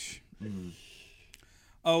gosh.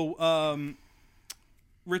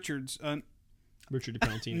 Richards. Richard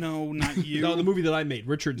DiPalantino. No, not you. No, the movie that I made,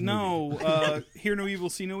 Richard's movie. No. Hear no evil,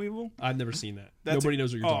 see no evil. I've never seen that. That's Nobody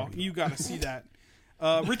knows what you're talking about. You gotta see that.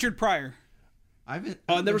 Richard Pryor. I've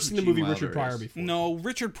never seen the movie Richard Pryor before. No,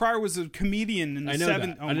 Richard Pryor was a comedian in the I know 70s.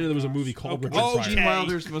 that. I didn't know there was a movie called Richard Oh, Pryor. Gene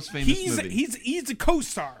Wilder's most famous movie. He's a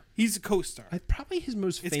co-star. He's a co-star. Probably his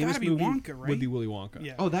most It's famous gotta be movie Wonka, right? would be Willy Wonka.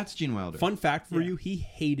 Yeah. Oh, that's Gene Wilder. Fun fact for Yeah. you, he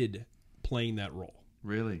hated playing that role.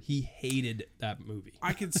 Really? He hated that movie.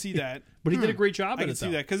 I could see that. But he did a great job I at could it, see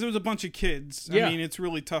though. that because it was a bunch of kids. Yeah. I mean, it's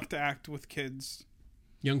really tough to act with kids.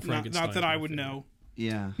 Young Not, Frankenstein. not that I would know.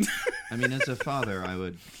 Yeah. I mean, as a father, I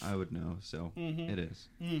would know. So it is.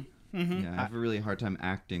 Yeah, I have a really hard time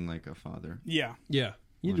acting like a father. Yeah. Yeah.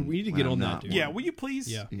 We need to when get I'm on that, not dude. Yeah. Will you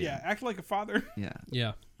please? Yeah. Yeah. Act like a father. Yeah.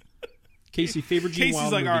 Yeah. Casey, favorite Gene Casey's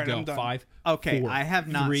Wilder like, movie, all right, go. I'm done. 5, Okay, 4, I have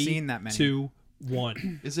not 3, seen that many. 2,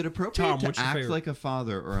 1. Is it appropriate Tom, to what's your act favorite? like a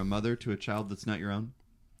father or a mother to a child that's not your own?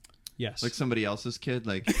 Yes. Like somebody else's kid?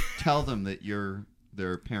 Like, tell them that you're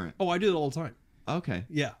their parent. Oh, I do it all the time. Okay.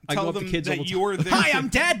 Yeah. I Tell go up them to kids all that the time. you're their. Hi, I'm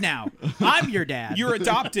dad now. I'm your dad. You're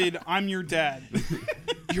adopted. I'm your dad.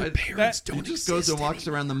 Your parents he just goes and walks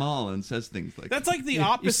around the mall and says things like That's that. like the You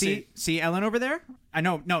opposite. see Ellen over there? I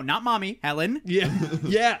know, no, not mommy, Ellen. Yeah.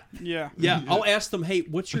 Yeah. Yeah. Yeah. I'll ask them, hey,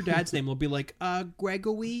 what's your dad's name? They'll be like,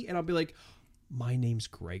 Gregory. And I'll be like, my name's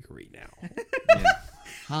Gregory now. Yeah.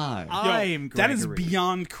 Hi. I'm That is Gregory.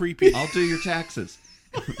 beyond creepy. I'll do your taxes.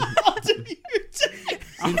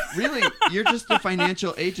 And really, you're just a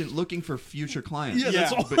financial agent looking for future clients. Yeah,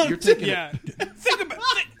 that's all But you're taking Yeah.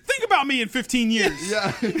 Think about me in 15 years.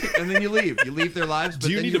 Yeah, and then you leave. You leave their lives, but Do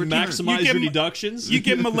you then need to return. maximize You your give 'em- deductions? You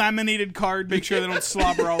give them a laminated card. Make sure they don't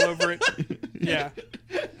slobber all over it. Yeah.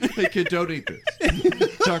 Hey kid, don't eat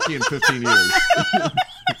this. Talk to you in 15 years.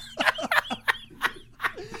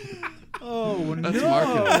 Oh, That's no.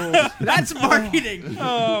 marketing. That's marketing.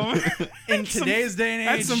 Oh, In today's day and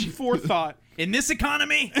that's age, some forethought. in this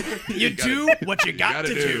economy, you do what you got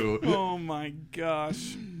to do. Oh my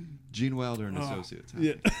gosh. Gene Wilder and Associates.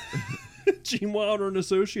 Yeah. Gene Wilder and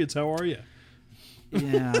Associates, how are you?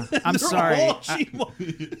 Yeah, I'm sorry. All Gene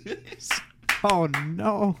Wilder. Oh,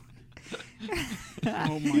 no.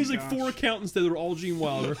 Oh my There's like gosh. 4 accountants that are all Gene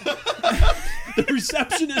Wilder. The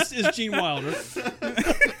receptionist is Gene Wilder.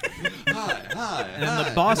 Hi. And then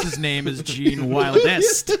the boss's name is Gene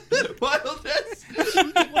Wildest. Wildest.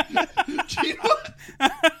 Gene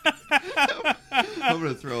I'm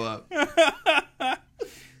gonna throw up.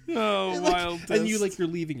 Oh, wild. And you're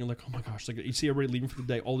leaving, you're like, oh my gosh, like you see everybody leaving for the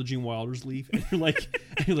day, all the Gene Wilders leave, and you're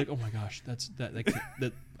like, oh my gosh,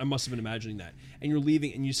 that I must have been imagining that. And you're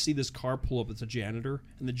leaving, and you see this car pull up. It's a janitor,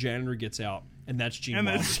 and the janitor gets out, and that's Gene Wilder.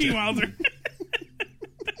 And that's Gene Wilder.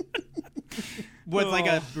 With like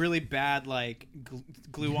a really bad like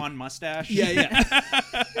glue-on mustache. Yeah.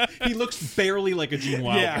 He looks barely like a Gene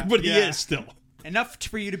Wilder, but he is still Enough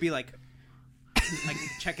for you to be like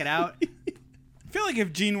check it out. I feel like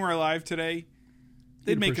if Gene were alive today,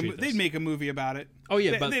 they'd make a movie about it. Oh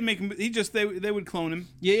yeah, but they make him. They would clone him.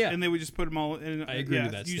 Yeah, and they would just put him all in. I agree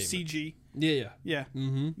with that use statement. CG. Yeah.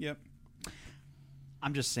 Mm-hmm. Yep.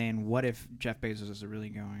 I'm just saying, what if Jeff Bezos is really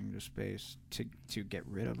going to space to get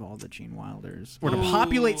rid of all the Gene Wilders, or to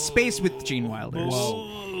populate space with Gene Wilders,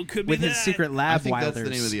 Whoa, could be with his that. secret I lab think Wilders? that's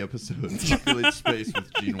the name of the episode. Populate space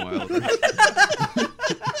with Gene Wilder.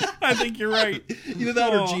 I think you're right. Either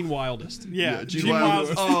that or Oh. Gene Wildest. Yeah, Gene Gene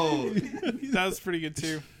Wilder. Wilder. Oh, That was pretty good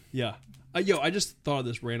too. Yeah. I just thought of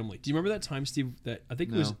this randomly. Do you remember that time, Steve, that I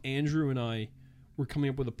think it was No. Andrew and I were coming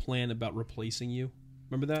up with a plan about replacing you?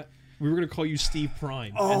 Remember that? We were going to call you Steve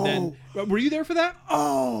Prime. And then, were you there for that?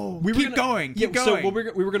 We were Keep going. Yeah, Keep so going.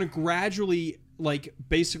 we were going to gradually, like,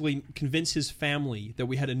 basically convince his family that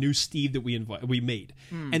we had a new Steve that we made.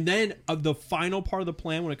 And then the final part of the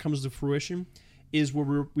plan, when it comes to fruition, is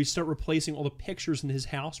where we start replacing all the pictures in his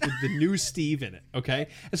house with the new Steve in it. Okay,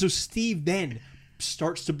 and so Steve then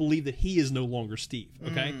starts to believe that he is no longer Steve.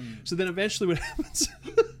 Okay, so then eventually what happens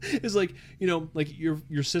is like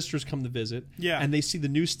your sisters come to visit, and they see the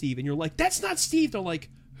new Steve, and you're like, that's not Steve. They're like,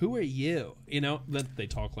 who are you? Then they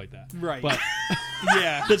talk like that, Right. But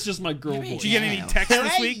Yeah. that's just my girl voice. Did you get any texts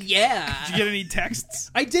this week? Yeah. Did you get any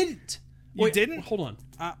texts? I didn't. You didn't? Hold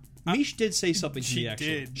on. Mish did say something to she me,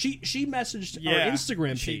 actually. did. She messaged Yeah, our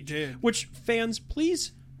Instagram she page, did. which fans,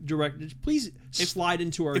 please slide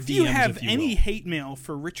into our If DMs you have if you any will. hate mail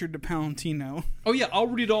for Richard DePalantino, Oh yeah, I'll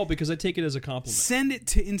read it all because I take it as a compliment. send it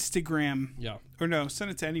to Instagram. Yeah. Or no, send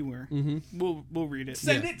it to anywhere. Mm-hmm. We'll read it.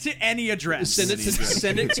 Send it to any address. Send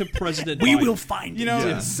it to President We Biden. will find You know,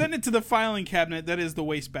 Yeah. send it to the filing cabinet. That is the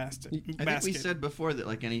waste basket. I think we said before that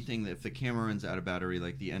like anything that if the camera runs out of battery,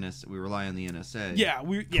 like the NSA, we rely on the NSA. Yeah,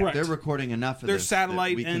 Correct. They're recording enough of Their this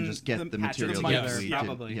satellite that we can and just get the the patches material of that mother, we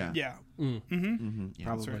probably. did. Yeah. Yeah.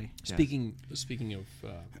 Probably. Speaking of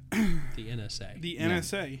the NSA. The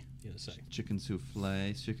NSA. NSA. Chicken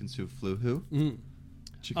souffle, chicken souffle who?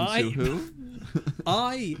 Chicken I- soup who?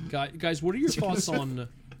 Guys, what are your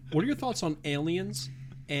thoughts on aliens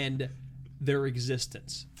and their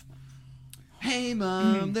existence? Hey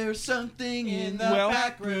mom, there's something in the Well-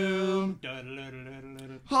 back room.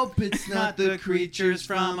 Hope it's not the creatures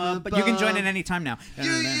from above. But you can join in any time now.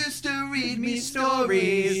 You used to read me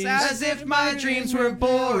stories as if my dreams were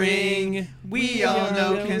boring. We all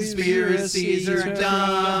know conspiracies are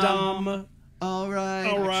dumb. All right.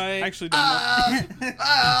 I actually don't know.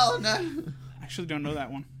 Oh no. Actually don't know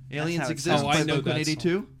that one. Aliens how it exist sounds. by I know that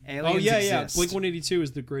Blink-182. Aliens Oh yeah, exist. Blink 182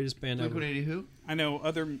 is the greatest band ever. Blink-182 who? I know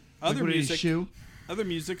other Blink-182 music. shoe? Other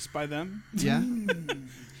music's by them. Yeah.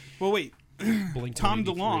 Well, wait. Blink Tom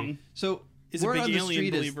 183. DeLonge So Is a word big on the alien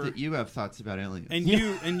street believer. is that you have thoughts about aliens.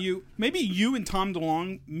 and you maybe you and Tom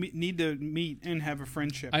DeLonge need to meet and have a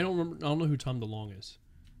friendship. I don't know who Tom DeLonge is.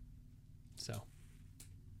 So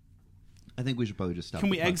I think we should probably just stop. Can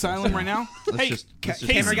we the podcast exile him right now? Let's Hey, just Casey,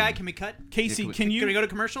 Camera guy, can we cut? Casey, Yeah, can Can we you? go to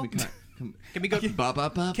commercial? Can Can we go? ba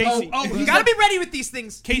ba ba. Casey, You gotta be ready with these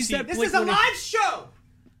things. Casey, that This Blink is a 182 live show.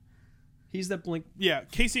 He's that Blink. yeah,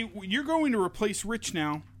 Casey, you're going to replace Rich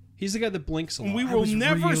now, He's the guy that blinks a lot. and we I will was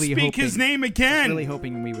never really speak his hoping- name again. Really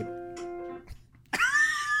hoping we would.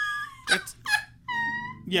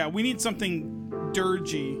 Yeah, we need something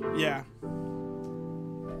dirgy. Yeah.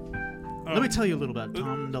 Let me tell you a little about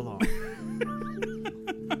Tom DeLonge.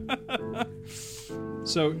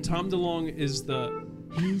 So Tom DeLonge is the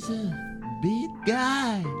He's a big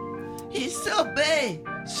guy. He's so big.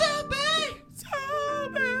 So big. So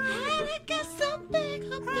big. And it gets so big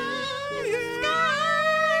up there in the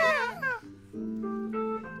sky.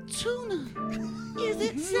 Tuna, is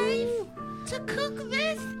it safe to cook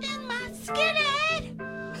this in my skillet?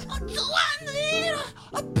 Or do I need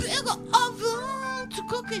a bigger oven to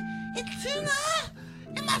cook it in tuna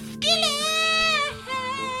in my skillet?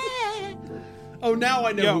 Oh, now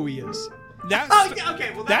I know Yo. who he is. That Oh, yeah,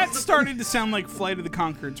 okay. Well, that started to sound like Flight of the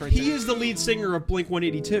Conchords right He there. is the lead singer of Blink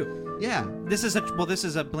 182. Yeah. This is a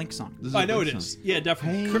Blink song. This is I a know big it song. is. Yeah,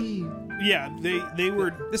 definitely. Hey. Yeah, they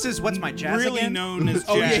were This is What's My Jazz really Again? known as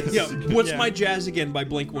Oh yeah, jazz. yeah. What's Yeah. My Jazz Again by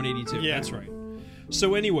Blink 182. Yeah. That's right.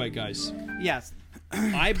 So anyway, guys, Yes.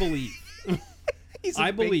 I believe He's a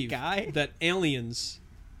I big believe guy. that aliens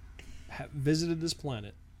visited this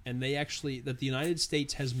planet, and that the United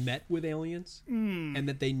States has met with aliens, and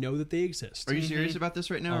that they know that they exist. Are you serious about this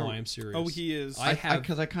right now? Oh, I am serious. Oh, he is.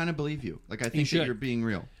 Because I kind of believe you. Like I think that you're being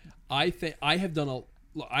real.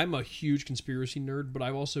 I'm a huge conspiracy nerd, but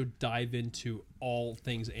I also dive into all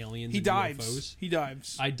things aliens. He and dives. UFOs. He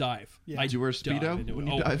dives. I dive. Yeah. I Do you wear a Speedo dive into when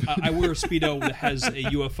it. you dive? I wear a Speedo that has a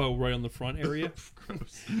UFO right on the front area.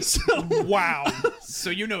 So Wow. So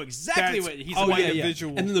you know exactly That's- what he's oh, like. yeah.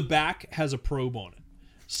 visual. And then the back has a probe on it.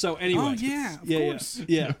 So anyway. Oh yeah, of course.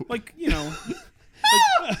 Yeah. Like like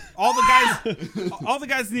all the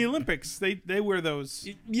guys in the Olympics, they wear those.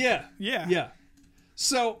 Yeah. Yeah. Yeah.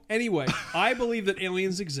 So anyway, I believe that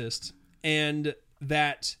aliens exist, and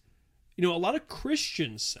that a lot of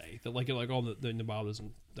Christians say that like all the Bible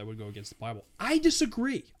doesn't, that would go against the Bible. I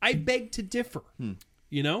disagree. I beg to differ.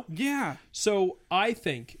 Yeah. So I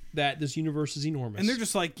think that this universe is enormous, And they're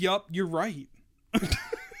just like, "Yup, you're right."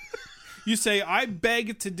 You say, "I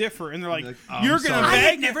beg to differ," and they're like, "You're gonna sorry. I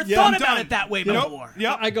beg?" had never Yeah, thought I'm about done. it that way Nope. before.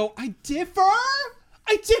 Yep. I go, I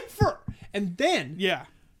differ, and then Yeah.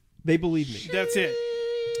 they believe me. That's it.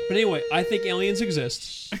 But anyway, I think aliens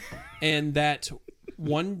exist, and that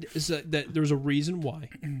that there's a reason why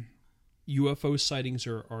UFO sightings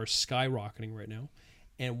are skyrocketing right now,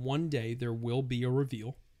 and one day there will be a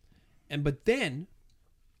reveal, but then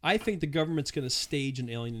I think the government's going to stage an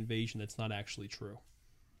alien invasion that's not actually true,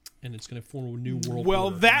 and it's going to form a new world Well,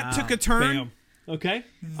 order. that took a turn. Bam. Okay,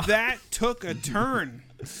 That took a turn.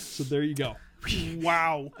 so there you go.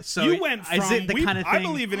 Wow. So you went is from it the kind of I thing-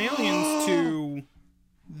 believe in aliens to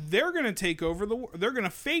they're going to take over the world. They're going to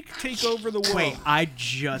fake take over the world. Wait,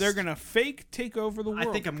 They're going to fake take over the world.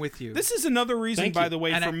 I think I'm with you. This is another reason, Thank by you. the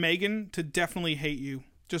way, And for Megan to definitely hate you.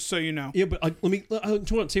 Just so you know. Yeah, but let me tell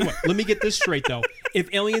you what. Let me get this straight though.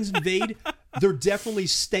 If aliens invade, they're definitely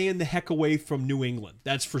staying the heck away from New England.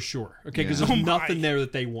 That's for sure. Okay, because Yeah. there's Oh my. nothing there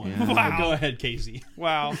that they want. Wow. Go ahead, Casey.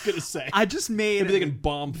 Wow. I'm gonna say. I just made. Maybe they can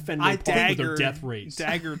bomb Fenway Park with their Dagger, death rays.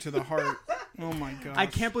 dagger to the heart. Oh my god. I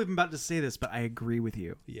can't believe I'm about to say this, but I agree with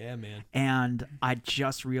you. Yeah, man. And I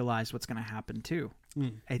just realized what's going to happen too.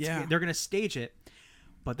 Yeah. They're going to stage it,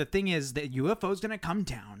 but the thing is that UFO is going to come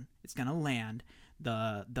down. It's going to land.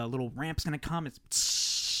 The little ramp's going to come.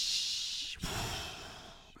 It's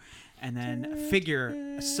and then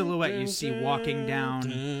a silhouette you see walking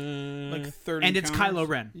down, like 30 and it's encounters. Kylo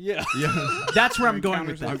Ren. Yeah. That's where I'm going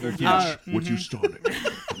with Encounters that. after death. What you started.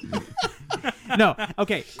 No,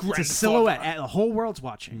 okay, it's a silhouette. The whole world's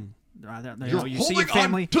watching. You're You see holding a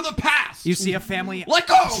family. on to the past. You see a family Let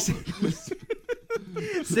go.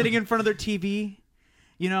 sitting in front of their TV,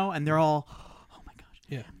 and they're all, oh my gosh.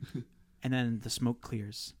 Yeah. And then the smoke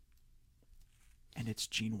clears, and it's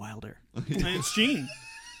Gene Wilder. And it's Gene.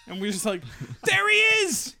 And we're just like, there he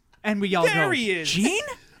is! And we all There go, he is. Gene?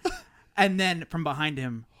 And then from behind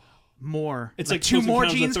him, more. It's like like two Close more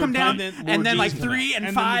Encounters of Genes the come Third down, Kind, and more then like Genes come 3 and And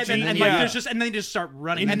then the 5, and Gene- like yeah. there's just, and then they just start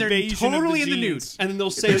running, and they're Invasion of the totally in the nude. Genes. And then they'll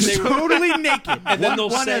say They're they were, totally naked. and then they'll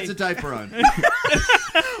One say, has a diaper on.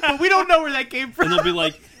 But we don't know where that came and from. they'll be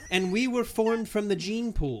like, and we were formed from the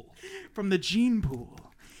gene pool. From the gene pool.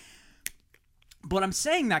 But I'm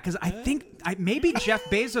saying that because I think maybe Jeff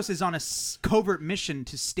Bezos is on a covert mission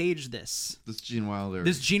to stage this. This Gene Wilder.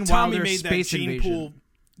 This Gene Tommy Wilder made that space Gene invasion. Pool.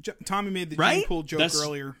 Tommy made the Right? Gene Pool joke That's-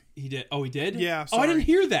 earlier. He did. Oh, he did? Yeah, Oh, I didn't sorry.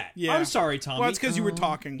 hear that. Yeah. I'm sorry, Tommy. Well, it's because you were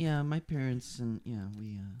talking. Yeah, my parents and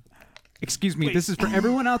we. Excuse me, Wait. this is for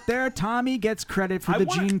everyone out there. Tommy gets credit for I the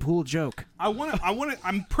wanna- Gene Pool joke.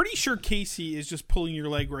 I'm pretty sure Casey is just pulling your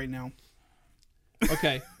leg right now.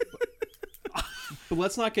 Okay. But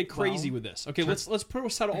let's not get crazy with this. Okay, let's put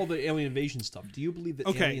aside all the alien invasion stuff. Do you believe that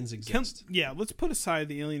Okay. aliens exist? Let's put aside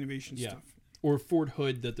the alien invasion Yeah. stuff. Or Fort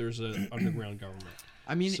Hood, that there's an underground government.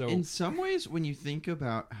 I mean, So- in some ways, when you think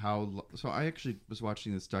about how... So I actually was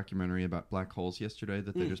watching this documentary about black holes yesterday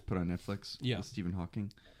that they just put on Netflix Yeah. with Stephen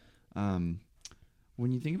Hawking.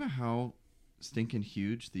 When you think about how stinking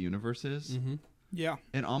huge the universe is, Yeah.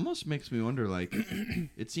 it almost makes me wonder, like,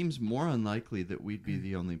 it seems more unlikely that we'd be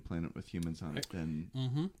the only planet with humans on it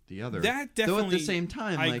than the other. That Though definitely. at the same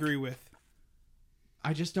time, I like, agree with.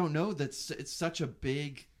 I just don't know that it's such a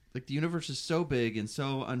big... Like, the universe is so big and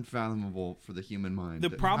so unfathomable for the human mind. The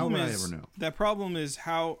that problem how would is I ever know? that problem is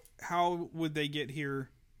how would they get here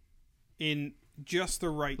in just the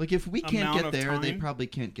right Like, if we can't amount get of there, they time? probably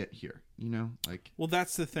can't get here. You know? Like, Well,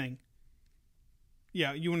 that's the thing.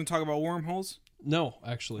 Yeah, you want to talk about wormholes? No,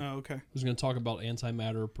 actually. Oh, okay. I was going to talk about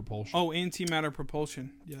antimatter propulsion. Oh, antimatter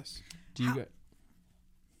propulsion. Yes. Do you get...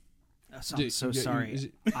 So, Do- I'm so you- sorry. is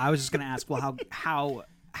it- I was just gonna ask. Well,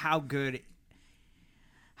 how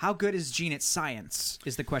How good is Gene at science?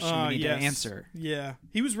 Is the question we need to answer. Yeah,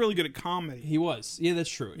 he was really good at comedy. He was. Yeah, that's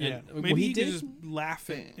true. Yeah, And, maybe well, he did. could just laugh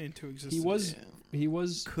it into existence. He was. He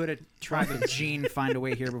was. Could a tribe of Gene find a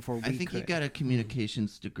way here before we I think he could? got a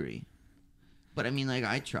communications degree. But I mean, like,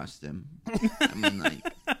 I trust him. I mean,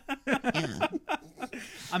 like, yeah.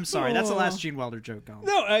 I'm sorry, that's the last Gene Wilder joke.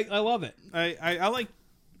 No, I love it. I like.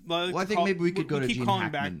 Well, I think maybe we could go to keep Gene calling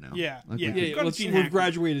Hackman back. now. Yeah, Like, yeah. we Yeah, Go to let's, Gene we've Hackman.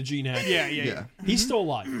 graduated Gene Hackman. Yeah. He's still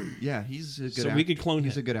alive. Yeah, he's a good So we could clone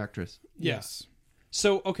He's him. a good actress. Yes.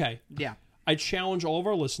 So, okay. Yeah. I challenge all of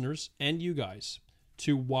our listeners and you guys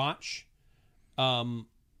to watch, to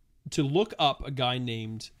look up a guy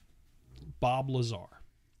named Bob Lazar.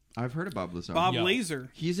 I've heard of Bob Lazar. Bob Yo. Laser.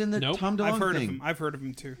 He's in the Nope. Tom DeLonge I've heard thing. of him. I've heard of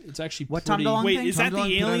him too. It's actually What Tom pretty... DeLonge Wait, thing? is Tom that the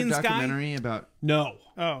DeLonge put out a aliens guy? documentary about No.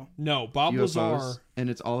 Oh, No. Bob UFOs, Lazar. and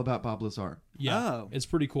it's all about Bob Lazar. Yeah. Oh. It's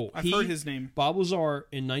pretty cool. I've heard his name. Bob Lazar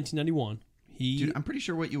in 1991. He... Dude, I'm pretty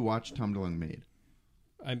sure what you watched Tom DeLonge made.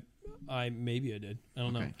 I maybe I did. I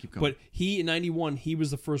don't know. Okay, keep going. But he in 91, he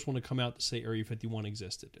was the first one to come out to say Area 51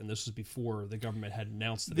 existed, and this was before the government had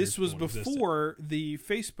announced that. This Area was 51 existed. before the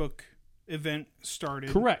Facebook event started.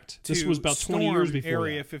 Correct. This to was about 20 storm years before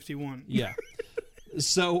Area that. 51. Yeah.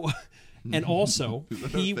 So, and also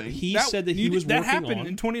he thing? said that he was that working happened on.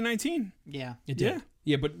 in 2019. Yeah. It did. Yeah.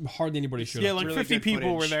 Yeah, but hardly anybody showed Yeah, up. like really 50 good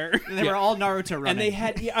people were footage. there. They were all Naruto running. And they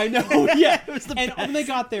had, yeah, I know, yeah. And when they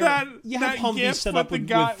got there, That- you have that Humvees gif set with up the with,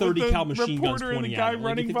 guy- 30 with the cal machine guns reporter and the pointing guy at them. Like,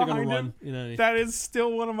 running you think they're gonna behind run, you know? That is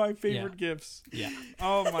still one of my favorite gifs. Yeah.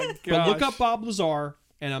 Oh my god! But look up Bob Lazar,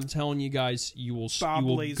 and I'm telling you guys, you will Bob you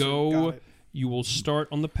will Laser, go, got it. you will start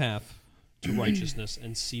on the path to righteousness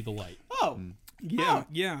and see the light. Oh. Yeah,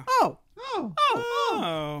 yeah. Oh.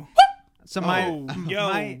 Oh, So my yo.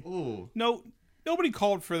 my Oh, no, nobody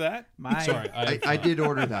called for that. my Sorry, I did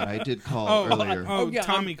order that. I did call earlier. Oh, yeah,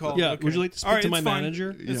 Tommy called. Yeah, Okay. would you like to speak All right, to my it's fine.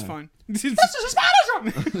 manager? It's Yeah. fine. This is his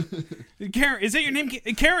manager. Karen, is that your name?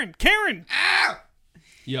 Karen. Karen.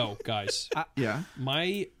 Yo, guys, Yeah.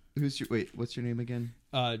 my What's your name again?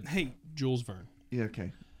 Hey, Jules Verne. Yeah,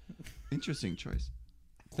 okay. Interesting choice.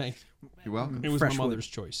 Thanks. You're welcome. It was Freshwood. my mother's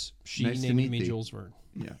choice. She Nice to named meet me thee. Jules Verne.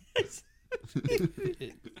 Yeah.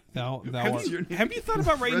 Thou have art you thought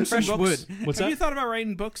about writing some Fresh books? wood. What's have that? you thought about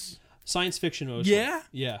writing books? Science fiction mostly. Yeah?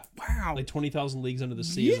 Yeah. Wow. Like 20,000 Leagues Under the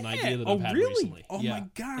Sea is an idea that oh, I've had really? recently. Oh Yeah. my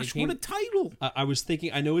gosh! It came- What a title! I was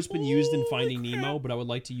thinking, I know it's been used in Holy Finding crap. Nemo, but I would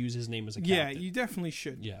like to use his name as a Yeah, captain. you definitely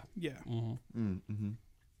should. Yeah. Yeah. Mm-hmm.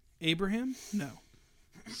 Abraham? No.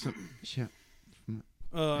 So, yeah.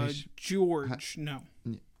 George? No.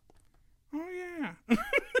 Yeah. Oh yeah.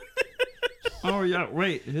 Oh yeah.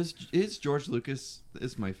 Wait, his George Lucas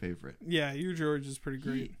is my favorite. Yeah, your George is pretty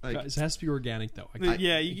great. Like, Guys, it has to be organic, though. I can't,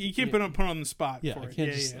 Yeah, you can't put on the spot. yeah, for I it. can't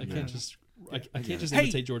Yeah, just, yeah, I yeah. can't just, I can't just Hey,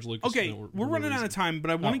 imitate George Lucas. Okay, for no- we're no running out reason. of time,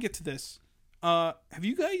 but I want Oh. to get to this. Have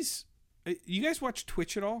you guys watch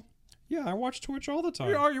Twitch at all? Yeah, I watch Twitch all the time.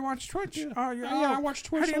 You watch Twitch? Yeah. Oh, Yeah, I watch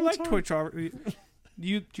Twitch How do you all the like time. Twitch?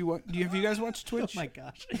 Have you guys watched Twitch? Oh my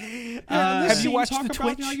gosh. Have you watched talk the about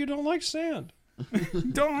Twitch? how you don't like sand?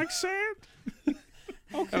 Don't like sand?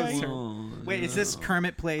 Okay. Wait, is this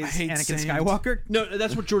Kermit plays I hate Anakin sand. Skywalker? No,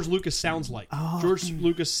 that's what George Lucas sounds like. George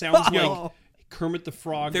Lucas sounds Oh. like Kermit the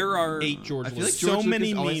Frog. There are- ate George I feel like Lucas. So George many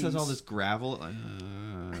Lucas always memes. has all this gravel.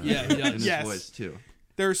 Yeah, he does. In his Yes. voice too.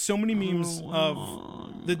 There are so many memes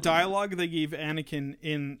of the dialogue they gave Anakin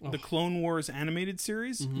in the Clone Wars animated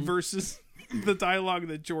series versus the dialogue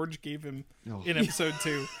that George gave him in episode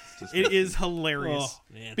 2. It is hilarious Oh,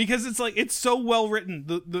 man. because it's so well written.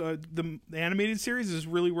 The animated series is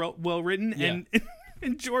really well written, and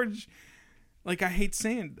and George, like, I hate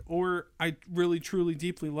sand, or I really truly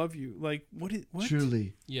deeply love you. Like, what?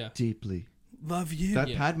 Truly, Yeah. deeply. Love you.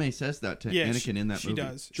 That Padme says that to yeah, Anakin in that she movie.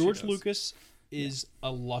 does. She George does. Lucas is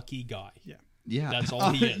a lucky guy. Yeah. Yeah, That's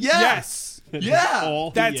all he is. Yeah. Yes, Yeah.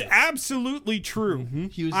 All he that's is. absolutely true.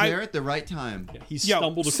 He was I- there at the right time. He Yo,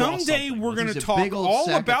 stumbled across someday something. we're gonna He's a talk big old all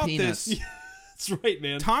sack of about peanuts. this. That's right,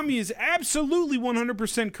 man. Tommy is absolutely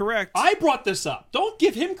 100% correct. I brought this up. Don't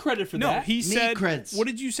give him credit for no, that. he said. creds. What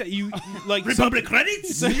did you say? You like Republic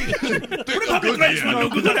credits? Republic credits for no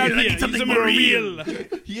good idea. He's a real.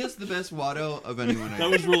 He has the best Watto of anyone I that know.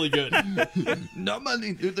 was really good. No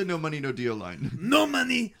money, the no money, no deal line. No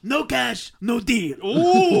money, no cash, no deal.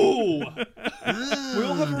 Ooh. We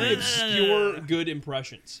all have very obscure good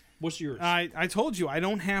impressions. What's yours? I told you I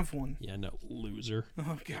don't have one. Yeah, no, loser.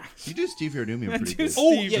 Oh god. You do Steve Yardumian pretty do good. Steve-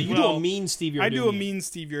 Oh, yeah, you do well, a mean Steve Yardumian. I do a mean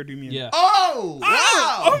Steve Yardumian. Yeah. Oh,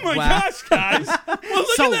 wow! Oh my Wow. gosh, guys! Well, look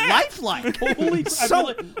So at that. lifelike. Holy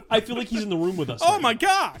I feel like he's in the room with us. Oh right my now.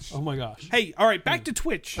 gosh. Oh my gosh. Hey, all right, back to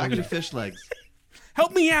Twitch. Back to fish legs.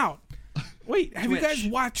 Help me out. Wait, have you Twitch. guys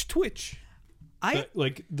watched Twitch?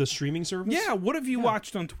 Like the streaming service. Yeah, what have you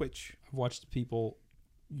watched on Twitch? I've watched people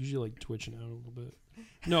usually like Twitch now a little bit.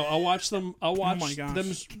 No, I'll watch them. I'll watch my gosh.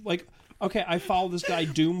 them like. Okay, I follow this guy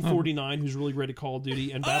Doom49 who's really great at Call of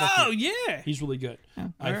Duty and Battlefield. Oh yeah, He's really good.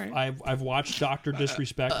 right. I've watched Dr.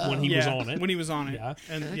 Disrespect when he was on it. When he was on it, Yeah.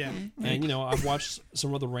 and yeah, And you know, I've watched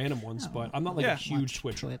some other random ones, but I'm not like Yeah. a huge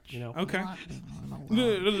Twitcher. You know. okay,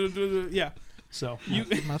 yeah. So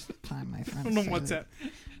Most of the time, my friends. I don't know say what's that.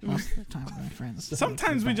 Most of the time, my friends. say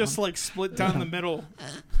Sometimes we that just one. like split down the middle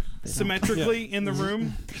They symmetrically in the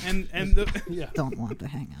room, and the yeah. don't want to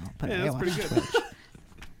hang out, but Yeah, I that's watch pretty good. Twitch.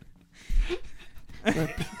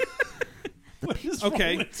 The What is Okay.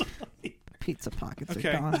 wrong with somebody? pizza pockets Okay.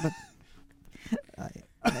 are gone, but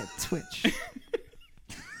I Twitch.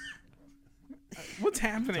 what's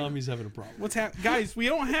happening? Tommy's having a problem. What's guys? We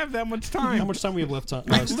don't have that much time. How much time we have left? On,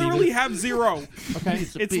 I literally have 0. Okay.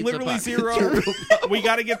 It's literally 0. We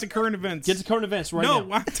got to get to current events. Get to current events right no,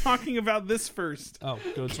 now. I'm talking about this first Oh,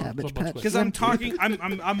 go to Cabbage Patch. because I'm talking.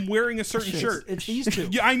 I'm wearing a certain shirt. It's these two.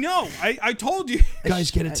 Yeah, I know. I told you. Guys,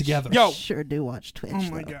 get it together. Yo. Sure do watch Twitch. Oh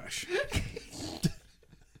my though. gosh.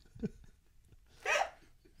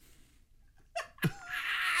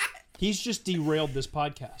 He's just derailed this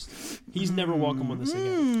podcast. He's never welcome on this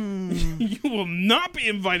again. You will not be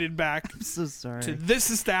invited back I'm so sorry. to this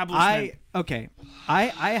establishment. I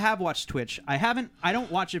have watched Twitch. I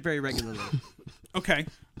don't watch it very regularly. Okay.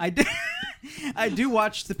 I do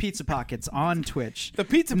watch the Pizza Pockets on Twitch. The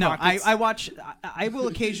Pizza No, Pockets. I watch. I will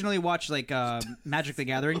occasionally watch like Magic the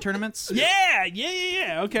Gathering tournaments.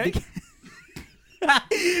 Yeah. Okay.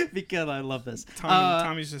 Because I love this.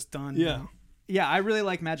 Tommy's just done. Yeah. Yeah, I really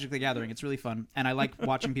like Magic the Gathering. It's really fun, and I like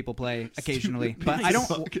watching people play occasionally. But I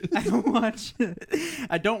don't watch.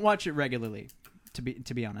 I don't watch it regularly, to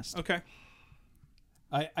be honest. Okay.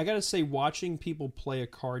 I gotta say, watching people play a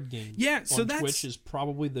card game Yeah, so on that's- Twitch is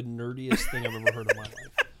probably the nerdiest thing I've ever heard in my life.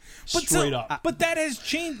 But Straight up. But that has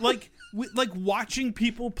changed. Like watching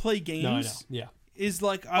people play games. No, I know. Yeah. Is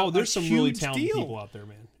like There's some huge really talented deal. people out there,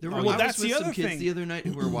 man. Well, I that's was with the some other kids thing. the other night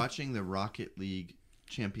who were watching the Rocket League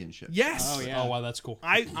Championship. Yes. Oh, yeah. Oh wow, that's cool.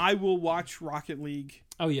 I will watch Rocket League.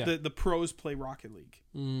 Oh yeah. The pros play Rocket League.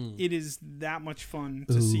 Mm. It is that much fun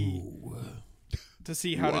to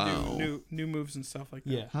see how to do new moves and stuff like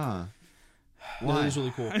that. Yeah. Huh. No, that is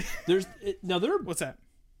really cool. Now there are What's that?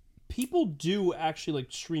 people do actually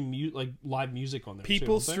like stream live music on there.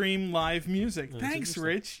 People too, don't they? stream live music. That's Thanks, interesting.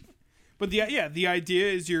 Rich. But the idea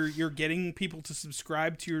is you're getting people to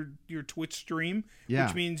subscribe to your Twitch stream, Yeah.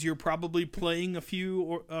 which means you're probably playing a few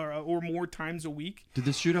or more times a week. Did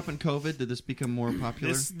this shoot up in COVID? Did this become more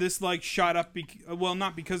popular? This like shot up, well,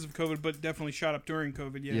 not because of COVID, but definitely shot up during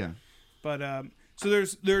COVID. Yeah. Yeah. But so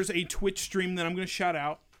there's a Twitch stream that I'm going to shout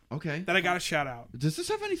out. Okay. That I got to shout out. Does this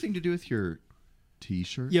have anything to do with your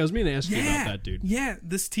T-shirt? Yeah, I was meaning to ask you about that, dude. Yeah,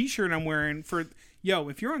 this T-shirt I'm wearing for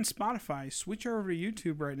if you're on Spotify, switch over to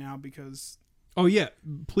YouTube right now because Oh yeah,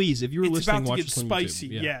 please. If you were it's listening, about to watch get this on spicy.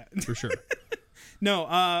 YouTube. Yeah. for sure.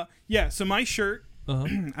 No, so my shirt, Uh-huh.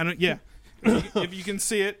 I don't. Yeah, if you can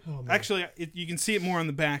see it, actually, you can see it more on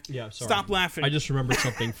the back. Yeah, sorry. Stop laughing. I just remembered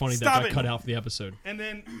something funny that Stop got it. cut out from the episode. and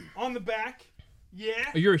then on the back,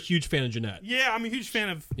 Oh, you're a huge fan of Jeanette. yeah, I'm a huge fan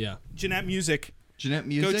of Yeah. Jeanette Music. Jeanette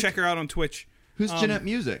Music? Go check her out on Twitch. Who's Jeanette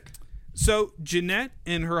Music? So Jeanette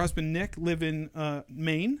and her husband Nick live in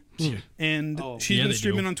Maine, and she's yeah, been they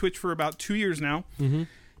streaming do. on Twitch for about 2 years now. Mhm.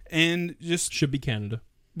 And just Should be Canada.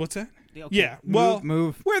 what's that? Okay, Yeah, well,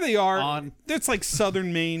 move where they are, on. that's like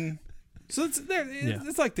southern Maine, so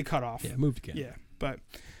it's like the cutoff. Yeah, move to Canada. Yeah,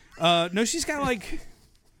 but no, she's got like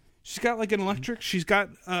an electric. She's got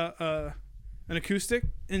an acoustic,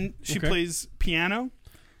 and she Okay. plays piano.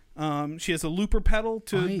 She has a looper pedal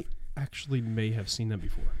to I actually may have seen them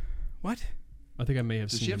before. what? I think I may have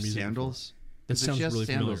Does seen she their have music sandals? That 'Cause if sounds she has really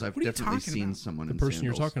sandals, familiar. I've What are you definitely talking seen about? someone The in person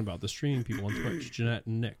you're sandals. talking about, the streaming people on Twitch, Jeanette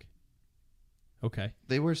and Nick. Okay.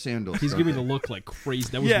 They wear sandals. He's don't giving me they? the look like crazy.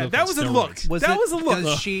 That was Yeah, look that on was a look. steroids. That was a look.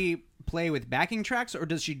 Does she play with backing tracks, or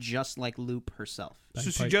does she just like loop herself? So she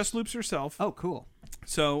Bagpipes. just loops herself. Oh, cool.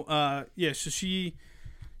 So so she,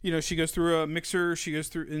 she goes through a mixer. She goes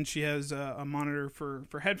through and she has a monitor for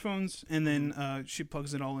headphones, and then she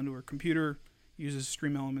plugs it all into her computer. Uses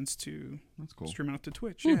Stream Elements to That's cool. stream out to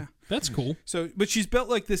Twitch. Yeah. That's cool. So, but she's built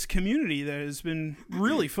like this community that has been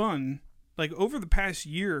really fun. Like over the past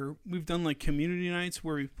year, we've done like community nights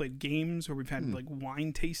where we've played games, or we've had like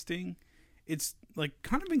wine tasting. It's like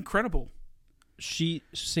kind of incredible. She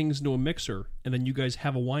sings into a mixer, and then you guys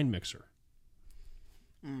have a wine mixer.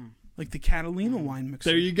 Like the Catalina wine mixer.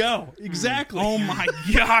 There you go. Exactly. Oh my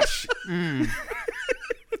gosh.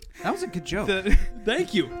 That was a good joke.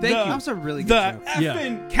 Thank you. Thank you. That was a really good the joke.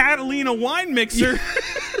 effing Catalina wine mixer.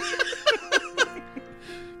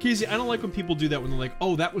 Casey, I don't like when people do that when they're like,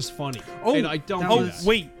 "Oh, that was funny." Oh, and I don't. Oh, do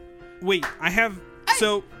that. wait. I have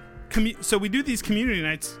so we do these community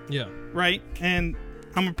nights, Yeah, right? And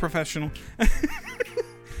I'm a professional.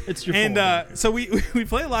 it's your And fault. so we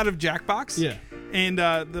play a lot of Jackbox. Yeah. And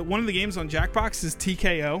one of the games on Jackbox is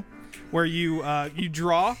TKO, where you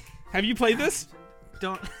draw. Have you played this?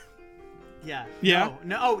 Don't. Yeah. Yeah?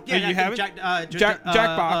 No. Oh, yeah. Oh, you haven't?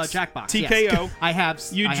 Jackbox. Jackbox. Yes. TKO. I have.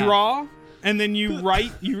 You I have. draw, and then you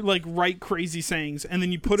write crazy sayings, and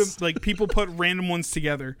then you put them like people put random ones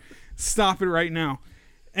together. Stop it right now.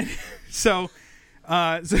 And so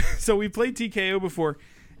we played TKO before,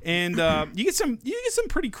 and you get some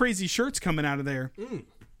pretty crazy shirts coming out of there.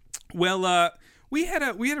 Well, we had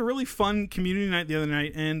a really fun community night the other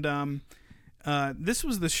night, and this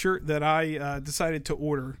was the shirt that I decided to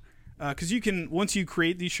order, because you can, once you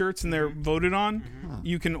create these shirts and they're voted on,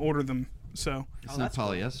 you can order them. So It's not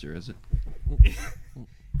polyester, is it?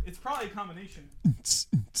 it's probably a combination.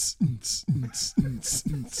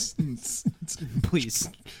 Please.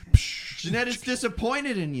 Jeanette is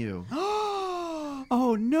disappointed in you.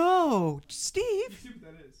 Oh no, Steve. See what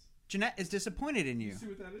that is? Jeanette is disappointed in you. See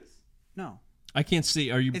what that is? No. I can't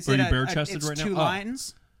see. Are you Is are it you a- bare a- chested it's right now? two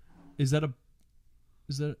lines. Is that a?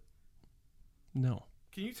 No.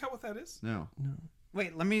 Can you tell what that is? No.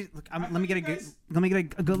 Wait, let me look. Let me thought get a you good. guys- Let me get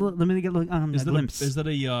a good. Let me get a Is that glimpse. is that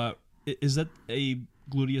a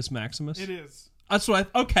gluteus maximus? It is. That's what.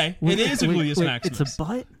 Okay, it is a gluteus maximus. It's a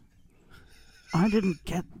butt? I didn't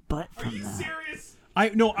get butt Are from you that. serious?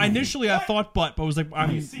 Initially I thought butt, but I was like,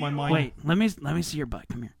 my mind. Wait, let me see your butt.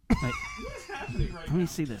 Come here. Wait, What's happening right let me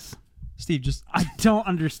see this. Steve, just I don't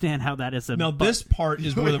understand how that is a now butt. this part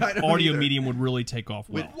is where I the don't audio either. medium would really take off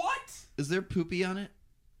well. now? What? Is there poopy on it?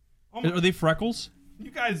 Oh my, Are they freckles?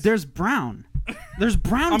 you guys. There's brown. There's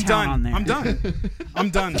brown I'm town done. on there. I'm done. I'm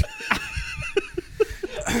done.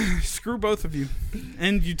 Screw both of you,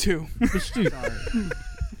 and you too.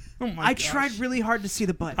 Oh my I gosh. tried really hard to see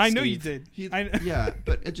the butt. I know you Steve. did. Yeah,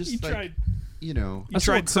 but it just You like tried. you know. You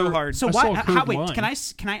tried so hard. So I why? saw a How? curved Wait. line. Can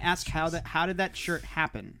I ask how did that shirt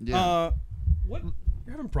happen? Yeah. What?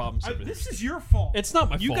 You're having problems over This this. is your fault. It's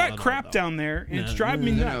not my You fault got at all, crap though. down there, and it's No. driving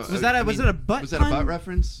me No, nuts. no, Was that a- was it a butt Was that a butt pun?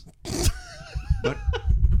 reference?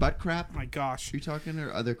 butt crap? Oh my gosh. Are you talking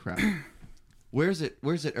or other crap? Where's it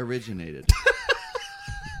originated?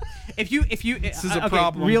 If you This is a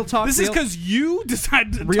problem. Real talk. This is because you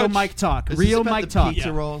decided to real touch. mic talk. Is this Real about mic the talk.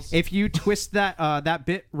 pizza rolls? If you twist that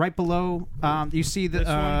bit right below, you see the This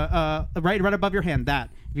one? right above your hand. That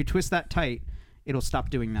if you twist that tight, it'll stop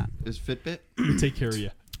doing that. Is Fitbit? Take care of you.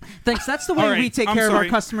 Thanks. That's the way All right, we take I'm care of our sorry.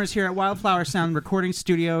 customers here at Wildflower Sound Recording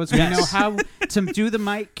Studios. We know how to do the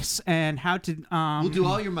mics and how to. We'll do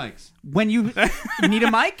all your mics. When you need a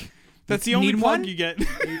mic, That's the only Need plug one? you get.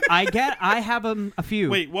 I have a few.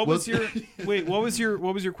 Wait, what was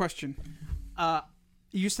your question?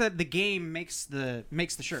 You said the game makes the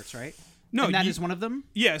shirts, right? No, and that you- is one of them.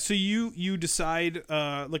 Yeah, so you decide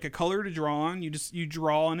like a color to draw on. You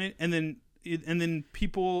draw on it, and then you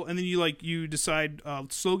decide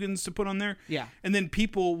slogans to put on there. Yeah. and then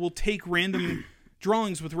people will take random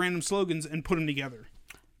drawings with random slogans and put them together.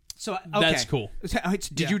 So okay. That's cool. So,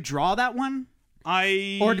 did you draw that one,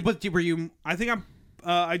 or were you? I think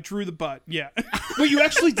I drew the butt. Yeah, Wait, you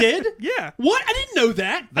actually did? yeah. What? I didn't know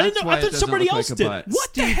that. That's I why it thought doesn't somebody look else like a did. butt.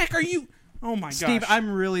 What the heck are you? Oh my gosh, Steve,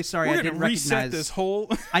 I'm really sorry. We're I gonna didn't reset recognize this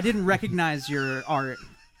whole. I didn't recognize your art.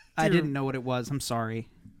 I Dude. didn't know what it was. I'm sorry.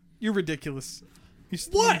 You're ridiculous.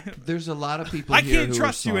 What? There's a lot of people I here can't who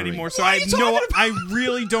trust are you sorry. anymore. So What are I you know. talking about? I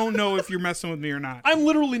really don't know if you're messing with me or not. I'm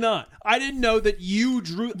literally not. I didn't know that you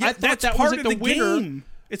drew. Yeah, I thought that's that part was like of the winner. game.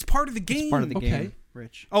 It's part of the game. Part of the Okay. game,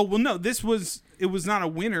 Rich. Oh well, no. It was not a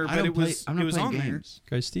winner, I but don't it was. I'm not it was playing on games.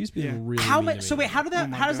 Guys, Steve's being Yeah. really. How mean much? to So me. wait, how Oh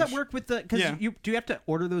my does that gosh. work with the? Because Yeah. do you have to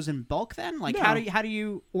order those in bulk then? Like No. how do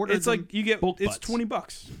you order? there. It's them? like you get. Bulk It's butts.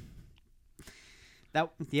 $20.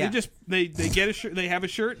 that. Yeah. They get a shirt. They have a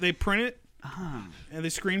shirt. They print it. And they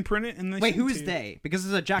screen print it. And they Wait, ship who it is to you. they? Because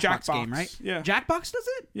it's a Jackbox Jackbox, game, right? yeah. Jackbox does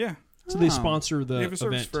it. Yeah. So they Oh. sponsor the They have a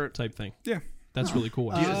service event for it. type thing. Yeah. That's really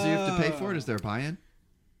cool. Do you have to pay for it? Is there a buy-in?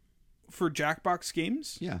 For Jackbox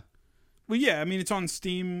games. Yeah. Well, yeah. I mean, it's on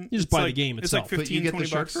Steam. You just It's buy the like- game It's like itself. 15, But you get the 20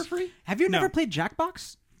 shirt bucks. for free? Have you No. never played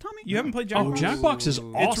Jackbox, Tommy? You haven't played Oh, Jackbox? Jackbox is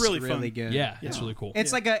awesome. It's really really fun. good. Yeah, it's really cool.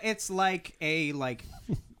 It's like it's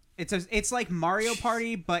like Mario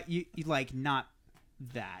Party, but you like not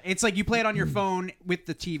that. It's like you play it on your phone with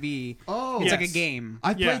the TV. Oh, It's like a Yes. game.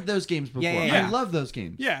 I've Yeah. played those games before. Yeah, yeah. I love those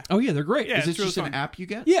games. Yeah. Oh yeah, they're great. Yeah. Is it it's really just an fun. app you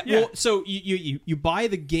get? Yeah, Yeah. well, so you buy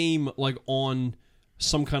the game like on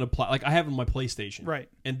some kind of like I have it on my PlayStation, Right.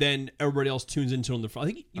 And then everybody else tunes into it on their phone. I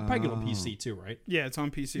think you probably get it on PC too, right? Yeah, it's on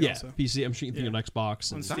PC Yeah, also. PC. I'm sure you can think of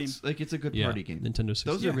Xbox and Steam. Sounds like it's a good yeah, party game. Nintendo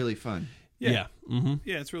 64. Those are really fun. Yeah. Mm-hmm.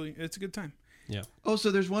 Yeah, it's a good time. Yeah. Oh, so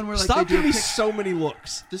there's one where like Stop they do a giving me pic- so many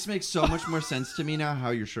looks. This makes so much more sense to me now how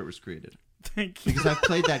your shirt was created. Thank you. Because I've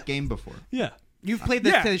played that game before. Yeah. You've played the,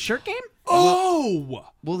 Yeah. the shirt game? Oh!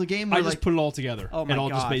 Well, the game I where just like put it all together. Oh my it all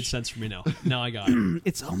just made gosh. sense for me now. Now I got it.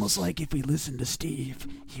 It's almost like if we listen to Steve,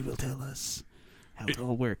 he will tell us how it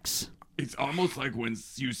all works. It's almost like when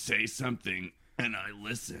you say something and I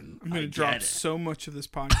listen. I'm going I to drop get it. so much of this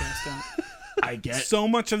podcast out. I get So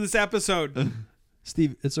much of this episode.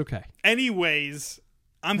 Steve, it's okay. Anyways,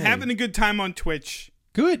 I'm having a good time on Twitch.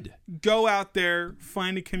 Good. Go out there,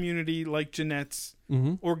 find a community like Jeanette's,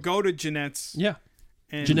 or go to Jeanette's. Yeah.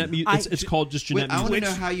 And Jeanette, it's called just Jeanette Wait, I want to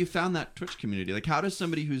Music. know how you found that Twitch community. Like, how does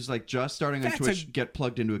somebody who's like just starting on That's Twitch get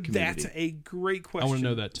plugged into a community? That's a great question. wanna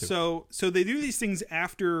know that, too. So they do these things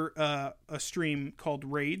after a stream called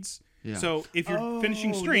raids. Yeah. So if you're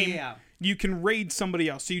finishing stream, yeah. you can raid somebody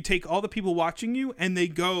else. So you take all the people watching you, and they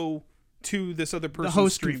go to this other The person's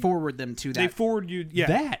host stream. can forward them to They that. forward you. Yeah,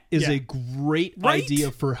 That is Yeah. a great Right?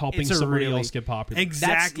 idea for helping It's a somebody really- else get popular.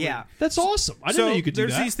 Exactly. Yeah. That's awesome. I didn't know you could do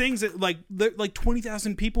there's that. these things that like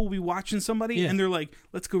 20,000 people will be watching somebody, Yeah. and they're like,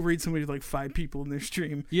 let's go raid somebody with like 5 people in their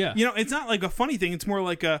stream. Yeah. You know, it's not like a funny thing. It's more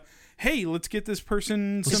like a, hey, let's get this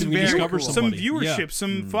person see some, if we can discover some somebody. viewership, Yeah.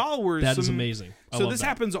 some followers. That is some- amazing. I So love this that.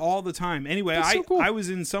 happens all the time. Anyway, That's so cool. I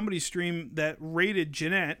was in somebody's stream that rated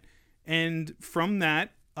Jeanette, and from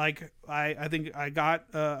that, like I think I got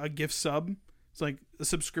a gift sub. It's like a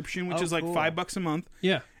subscription, which Oh, is like cool. $5 a month.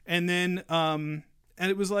 Yeah. And then and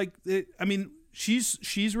it was like I mean, she's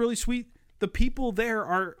really sweet. The people there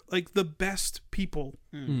are like the best people.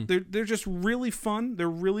 They're just really fun. They're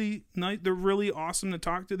really nice. They're really awesome to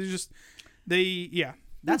talk to.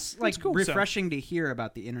 That's like cool. refreshing to hear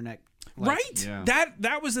about the internet. Like, Right? Yeah.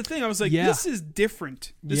 That was the thing. I was like, Yeah. this is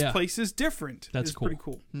different. This Yeah. place is different. That's it's cool. pretty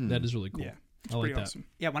cool. That is really cool. Yeah. It's I like pretty that. awesome.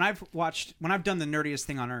 Yeah, when I've done the nerdiest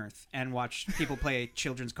thing on earth and watched people play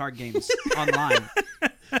children's card games online,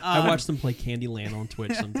 I watch them play Candyland on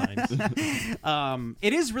Twitch sometimes.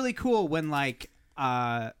 it is really cool when like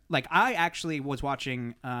I actually was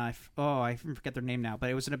watching I forget their name now,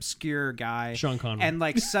 but it was an obscure guy, Sean Connery. and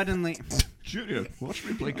like suddenly Junior, watch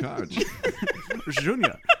me play cards.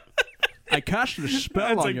 Junior, I cast a spell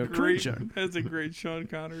That's on a your great. creature. That's a great Sean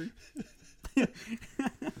Connery.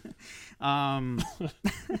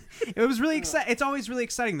 it was really exciting. It's always really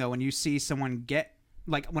exciting though when you see someone get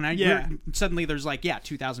like Yeah. suddenly there's like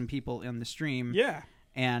 2,000 people in the stream, Yeah.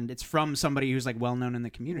 and it's from somebody who's like well known in the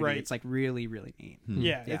community. Right. It's like really really neat.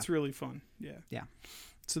 Yeah, Yeah. it's really fun. Yeah. Yeah.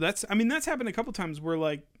 So that's happened a couple times where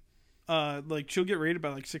like she'll get rated by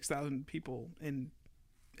like 6,000 people and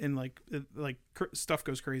stuff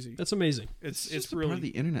goes crazy. That's amazing. It's just a really part of the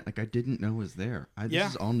internet like I didn't know was there. This Yeah.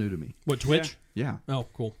 is all new to me. What, Twitch? Yeah. Oh,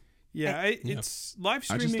 cool. it's live I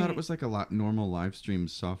streaming. just thought it was like a normal live stream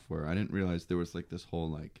software. I didn't realize there was like this whole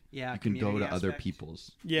like Yeah, you can go to community other aspect.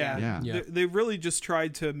 people's. Yeah. Yeah. Yeah. They really just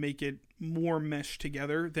tried to make it more meshed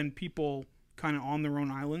together than people kind of on their own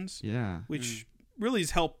islands, Yeah. which really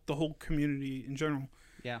has helped the whole community in general.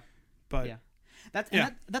 Yeah. But Yeah.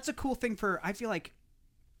 Yeah. That's a cool thing for. I feel like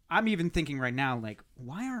I'm even thinking right now, like,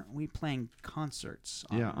 why aren't we playing concerts?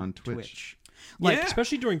 On Twitch. Like, Yeah.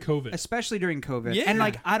 Especially during COVID. especially during COVID. Yeah. And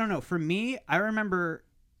like, I don't know. For me, I remember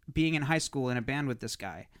being in high school in a band with this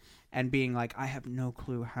guy, and being like, I have no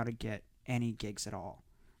clue how to get any gigs at all.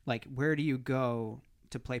 Like, where do you go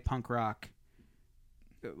to play punk rock?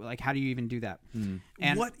 Like, how do you even do that? And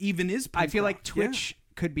what even is I punk feel rock? like Twitch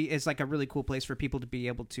is like a really cool place for people to be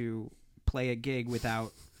able to play a gig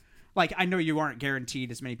without, like, I know you aren't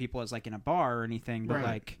guaranteed as many people as like in a bar or anything, but Right,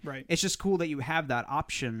 like right. it's just cool that you have that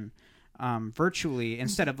option virtually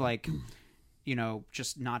instead of like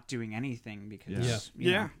just not doing anything because Yeah.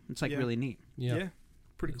 you know, Yeah. it's like Yeah. really neat. Yeah.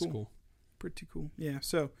 Pretty That's cool. cool. Pretty cool. Yeah.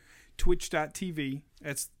 So twitch.tv,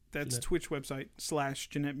 that's Jeanette. Twitch website /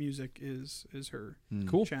 Jeanette Music is her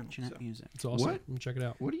Cool. channel. Jeanette so. Music. It's awesome. What? I'm gonna check it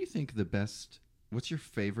out. What do you think what's your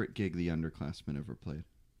favorite gig the underclassmen ever played?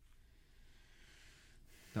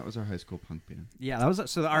 That was our high school punk band. Yeah, that was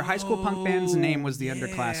so our high school punk band's name was the yeah.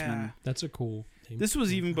 Underclassmen. That's a cool name. This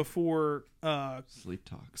was even before Sleep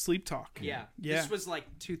Talk. Sleep Talk. Yeah. Yeah. This was like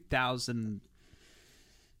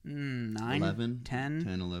 2009, 11, 10,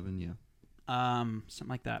 10, 11, yeah. something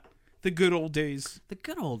like that. The good old days. The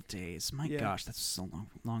good old days. My Yeah. gosh, that's so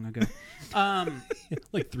long ago.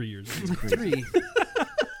 Like 3 years ago. 3.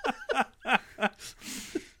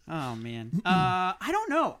 Oh man. I don't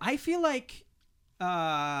know. I feel like it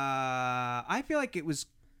was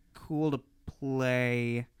cool to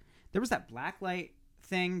play. There was that blacklight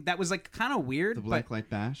thing that was like kind of weird. The Blacklight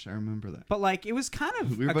Bash, I remember that. But like it was kind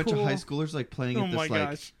of We were a bunch cool... of high schoolers like playing Oh at my this like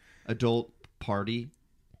gosh. adult party.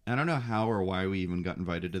 I don't know how or why we even got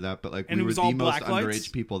invited to that, but like And we it were was the all most black lights?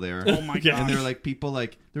 underage people there. Oh my gosh. And there were like people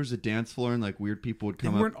like there was a dance floor and like weird people would They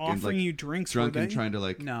come weren't up and offering like you drinks, drunk were and they? trying to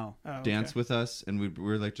like No. Oh, dance okay. with us, and we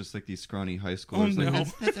were like just like these scrawny high schoolers. Oh, like, no.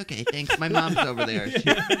 that's okay, thanks. My mom's over there. I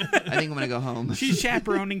think I'm gonna go home. She's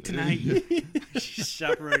chaperoning tonight. She's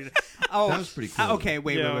chaperoning. Oh, That was pretty cool. Okay,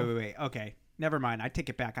 wait. Yeah. Okay, never mind. I take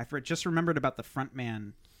it back. just remembered about the front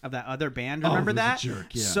man of that other band. Oh, Remember he was a that? jerk,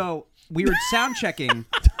 yeah. So we were sound checking.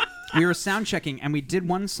 And we did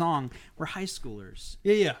one song. We're high schoolers,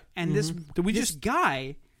 Yeah. and this we this just-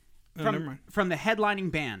 guy Oh, never from mind. from the headlining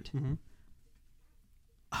band.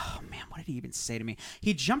 Oh man, what did he even say to me?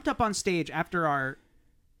 He jumped up on stage after our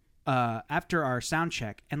sound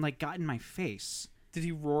check and like got in my face. Did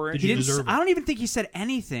he roar at Did He you? you didn't. deserve it. I don't even think he said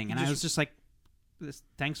anything, and I Just- was just like,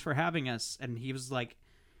 "Thanks for having us." And he was like,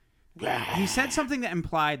 he said something that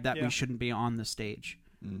implied that Yeah. we shouldn't be on the stage,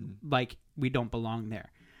 like we don't belong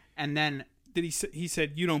there. And then Did he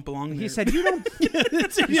said you don't belong there? he said, "You don't."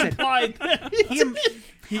 He implied that.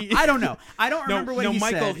 I don't know. I don't remember what no, he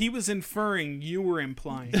Michael, said. he was inferring. You were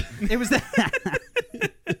implying. It was that.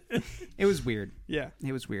 It was weird. Yeah.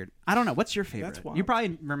 It was weird. I don't know. What's your favorite? That's wild. You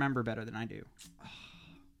probably remember better than I do.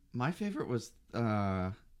 My favorite was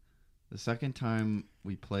the second time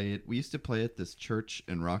we played. We used to play at this church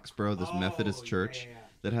in Roxborough, this Methodist church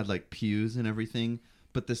that had like pews and everything.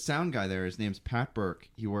 But the sound guy there, his name's Pat Burke.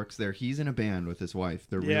 He works there. He's in a band with his wife.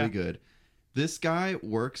 They're Yeah. really good. This guy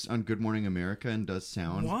works on Good Morning America and does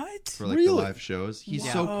sound What? for like Really? the live shows. He's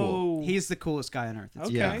so cool. Whoa. He's the coolest guy on earth. It's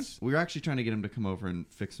Okay. Yeah, we were actually trying to get him to come over and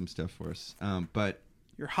fix some stuff for us. But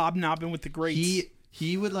You're hobnobbing with the greats.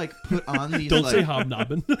 he would like put on these Don't like say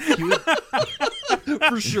hobnobbing. he would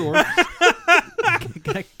For sure.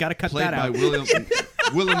 Gotta cut played that by out.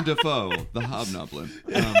 Willem Dafoe, the Hobnoblin.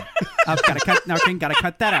 I've gotta cut. Okay, gotta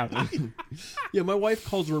cut that out. Yeah, my wife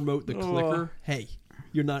calls the remote the clicker. Hey,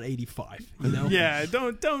 you're not 85. You know? yeah,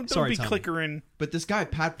 don't Sorry, be Tommy. clickering. But this guy,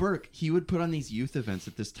 Pat Burke, he would put on these youth events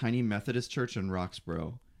at this tiny Methodist church in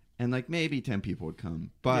Roxborough, and like maybe 10 people would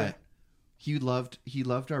come. But he loved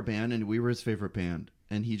our band, and we were his favorite band,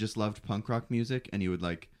 and he just loved punk rock music, and he would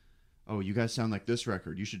like, oh, you guys sound like this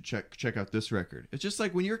record. You should check out this record. It's just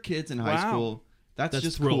like when you're kids in high Wow. school, that's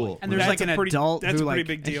just thrilling. cool. And there's That's like an a pretty, adult That's who a pretty like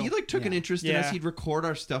big And deal. he like took an interest in us. Yeah. He'd record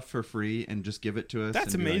our stuff for free and just give it to us.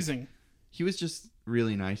 That's and be like- amazing. he was just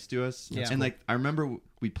really nice to us. That's and cool. like I remember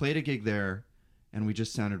we played a gig there, and we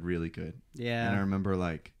just sounded really good. Yeah. And I remember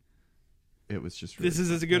like it was just really This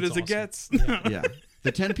is as good That's as it gets. yeah.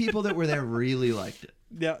 The 10 people that were there really liked it.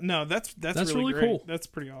 Yeah, no, that's really great. cool. That's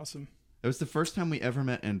pretty awesome. It was the first time we ever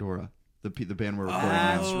met Andorra, the band we're recording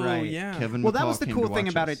That's now. right. Yeah. Kevin Well, that McCall was the came cool to thing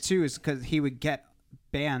watch about us. it too, is because he would get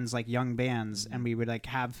bands like young bands, and we would like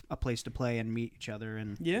have a place to play and meet each other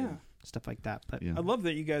and Yeah. stuff like that. But Yeah. I love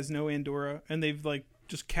that you guys know Andorra and they've like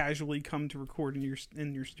just casually come to record in your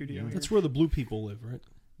studio. here. That's where the blue people live, right?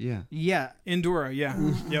 Yeah. yeah, Andorra, yeah.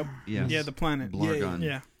 Yep. Yes. Yeah, the planet. Blargon.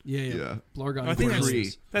 Yeah. Yeah. Blargon. I think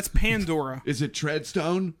Three. that's Pandora. Is it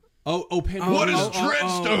Treadstone? Oh, Pandora. What is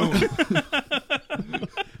Treadstone?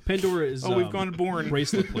 Pandora is. Oh, we've gone born.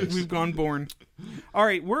 bracelet place. We've gone born. All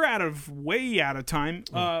right, we're way out of time.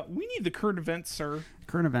 We need the current events, sir.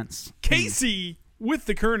 current events. Casey with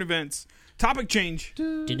the current events. Topic change.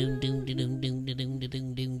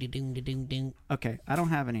 Okay, I don't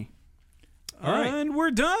have any. All right. And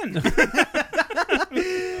we're done.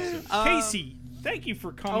 Casey, thank you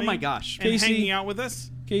for coming. Oh my gosh, And Casey. hanging out with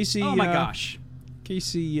us. Casey. oh my gosh,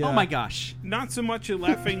 Casey. oh my gosh, Not so much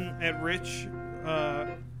laughing at Rich.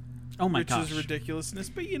 oh my Rich's gosh. ridiculousness,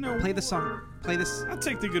 but you know, Play the song. Play this. I'll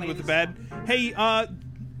take the good play with the this. bad. Hey, That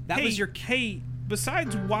hey, was your. hey.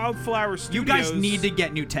 Besides Wildflower Studios, You guys need to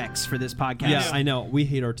get new techs for this podcast. Yeah, I know. We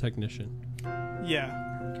hate our technician.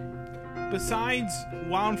 Yeah. Besides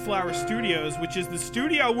Wildflower Studios, which is the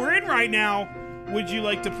studio we're in right now, would you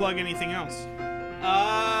like to plug anything else?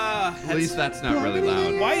 At least that's not really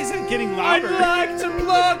loud. Why is it getting louder? like to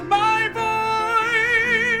plug my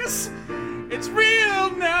voice. It's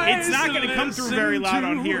real nice. It's not going to come through very loud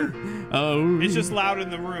on here. Oh. It's just loud in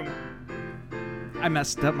the room. I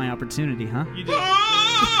messed up my opportunity, huh? You did.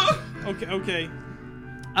 Okay, okay.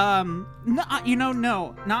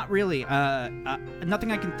 No, not really.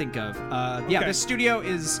 Nothing I can think of. Yeah, Okay. the studio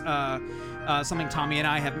is something Tommy and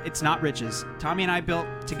I have. It's not Rich's. Tommy and I built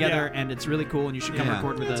together, Yeah. and it's really cool. And you should come Yeah.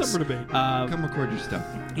 record with It's us. up for debate. Come record your stuff.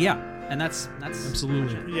 Yeah, and that's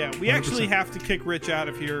Absolutely. Yeah, we actually have to kick Rich out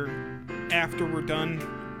of here after we're done.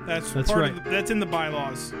 That's That's part right. of that's in the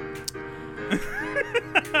bylaws.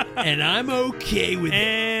 And I'm okay with it.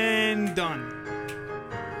 And done.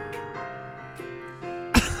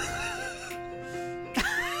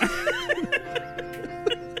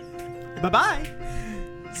 Bye bye.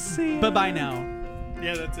 See ya. Bye bye now.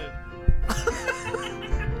 Yeah, that's it.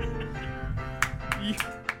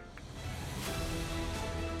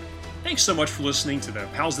 Thanks so much for listening to the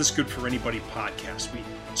How's This Good for Anybody podcast. We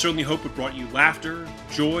certainly hope it brought you laughter,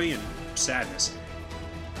 joy, and sadness.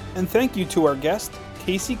 And thank you to our guest,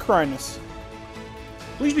 Casey Crinus.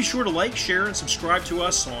 Please be sure to like, share, and subscribe to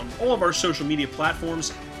us on all of our social media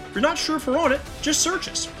platforms. If you're not sure if we're on it, just search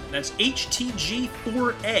us. That's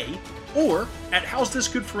HTG4A or at How's This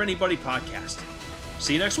Good for Anybody podcast.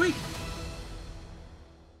 See you next week.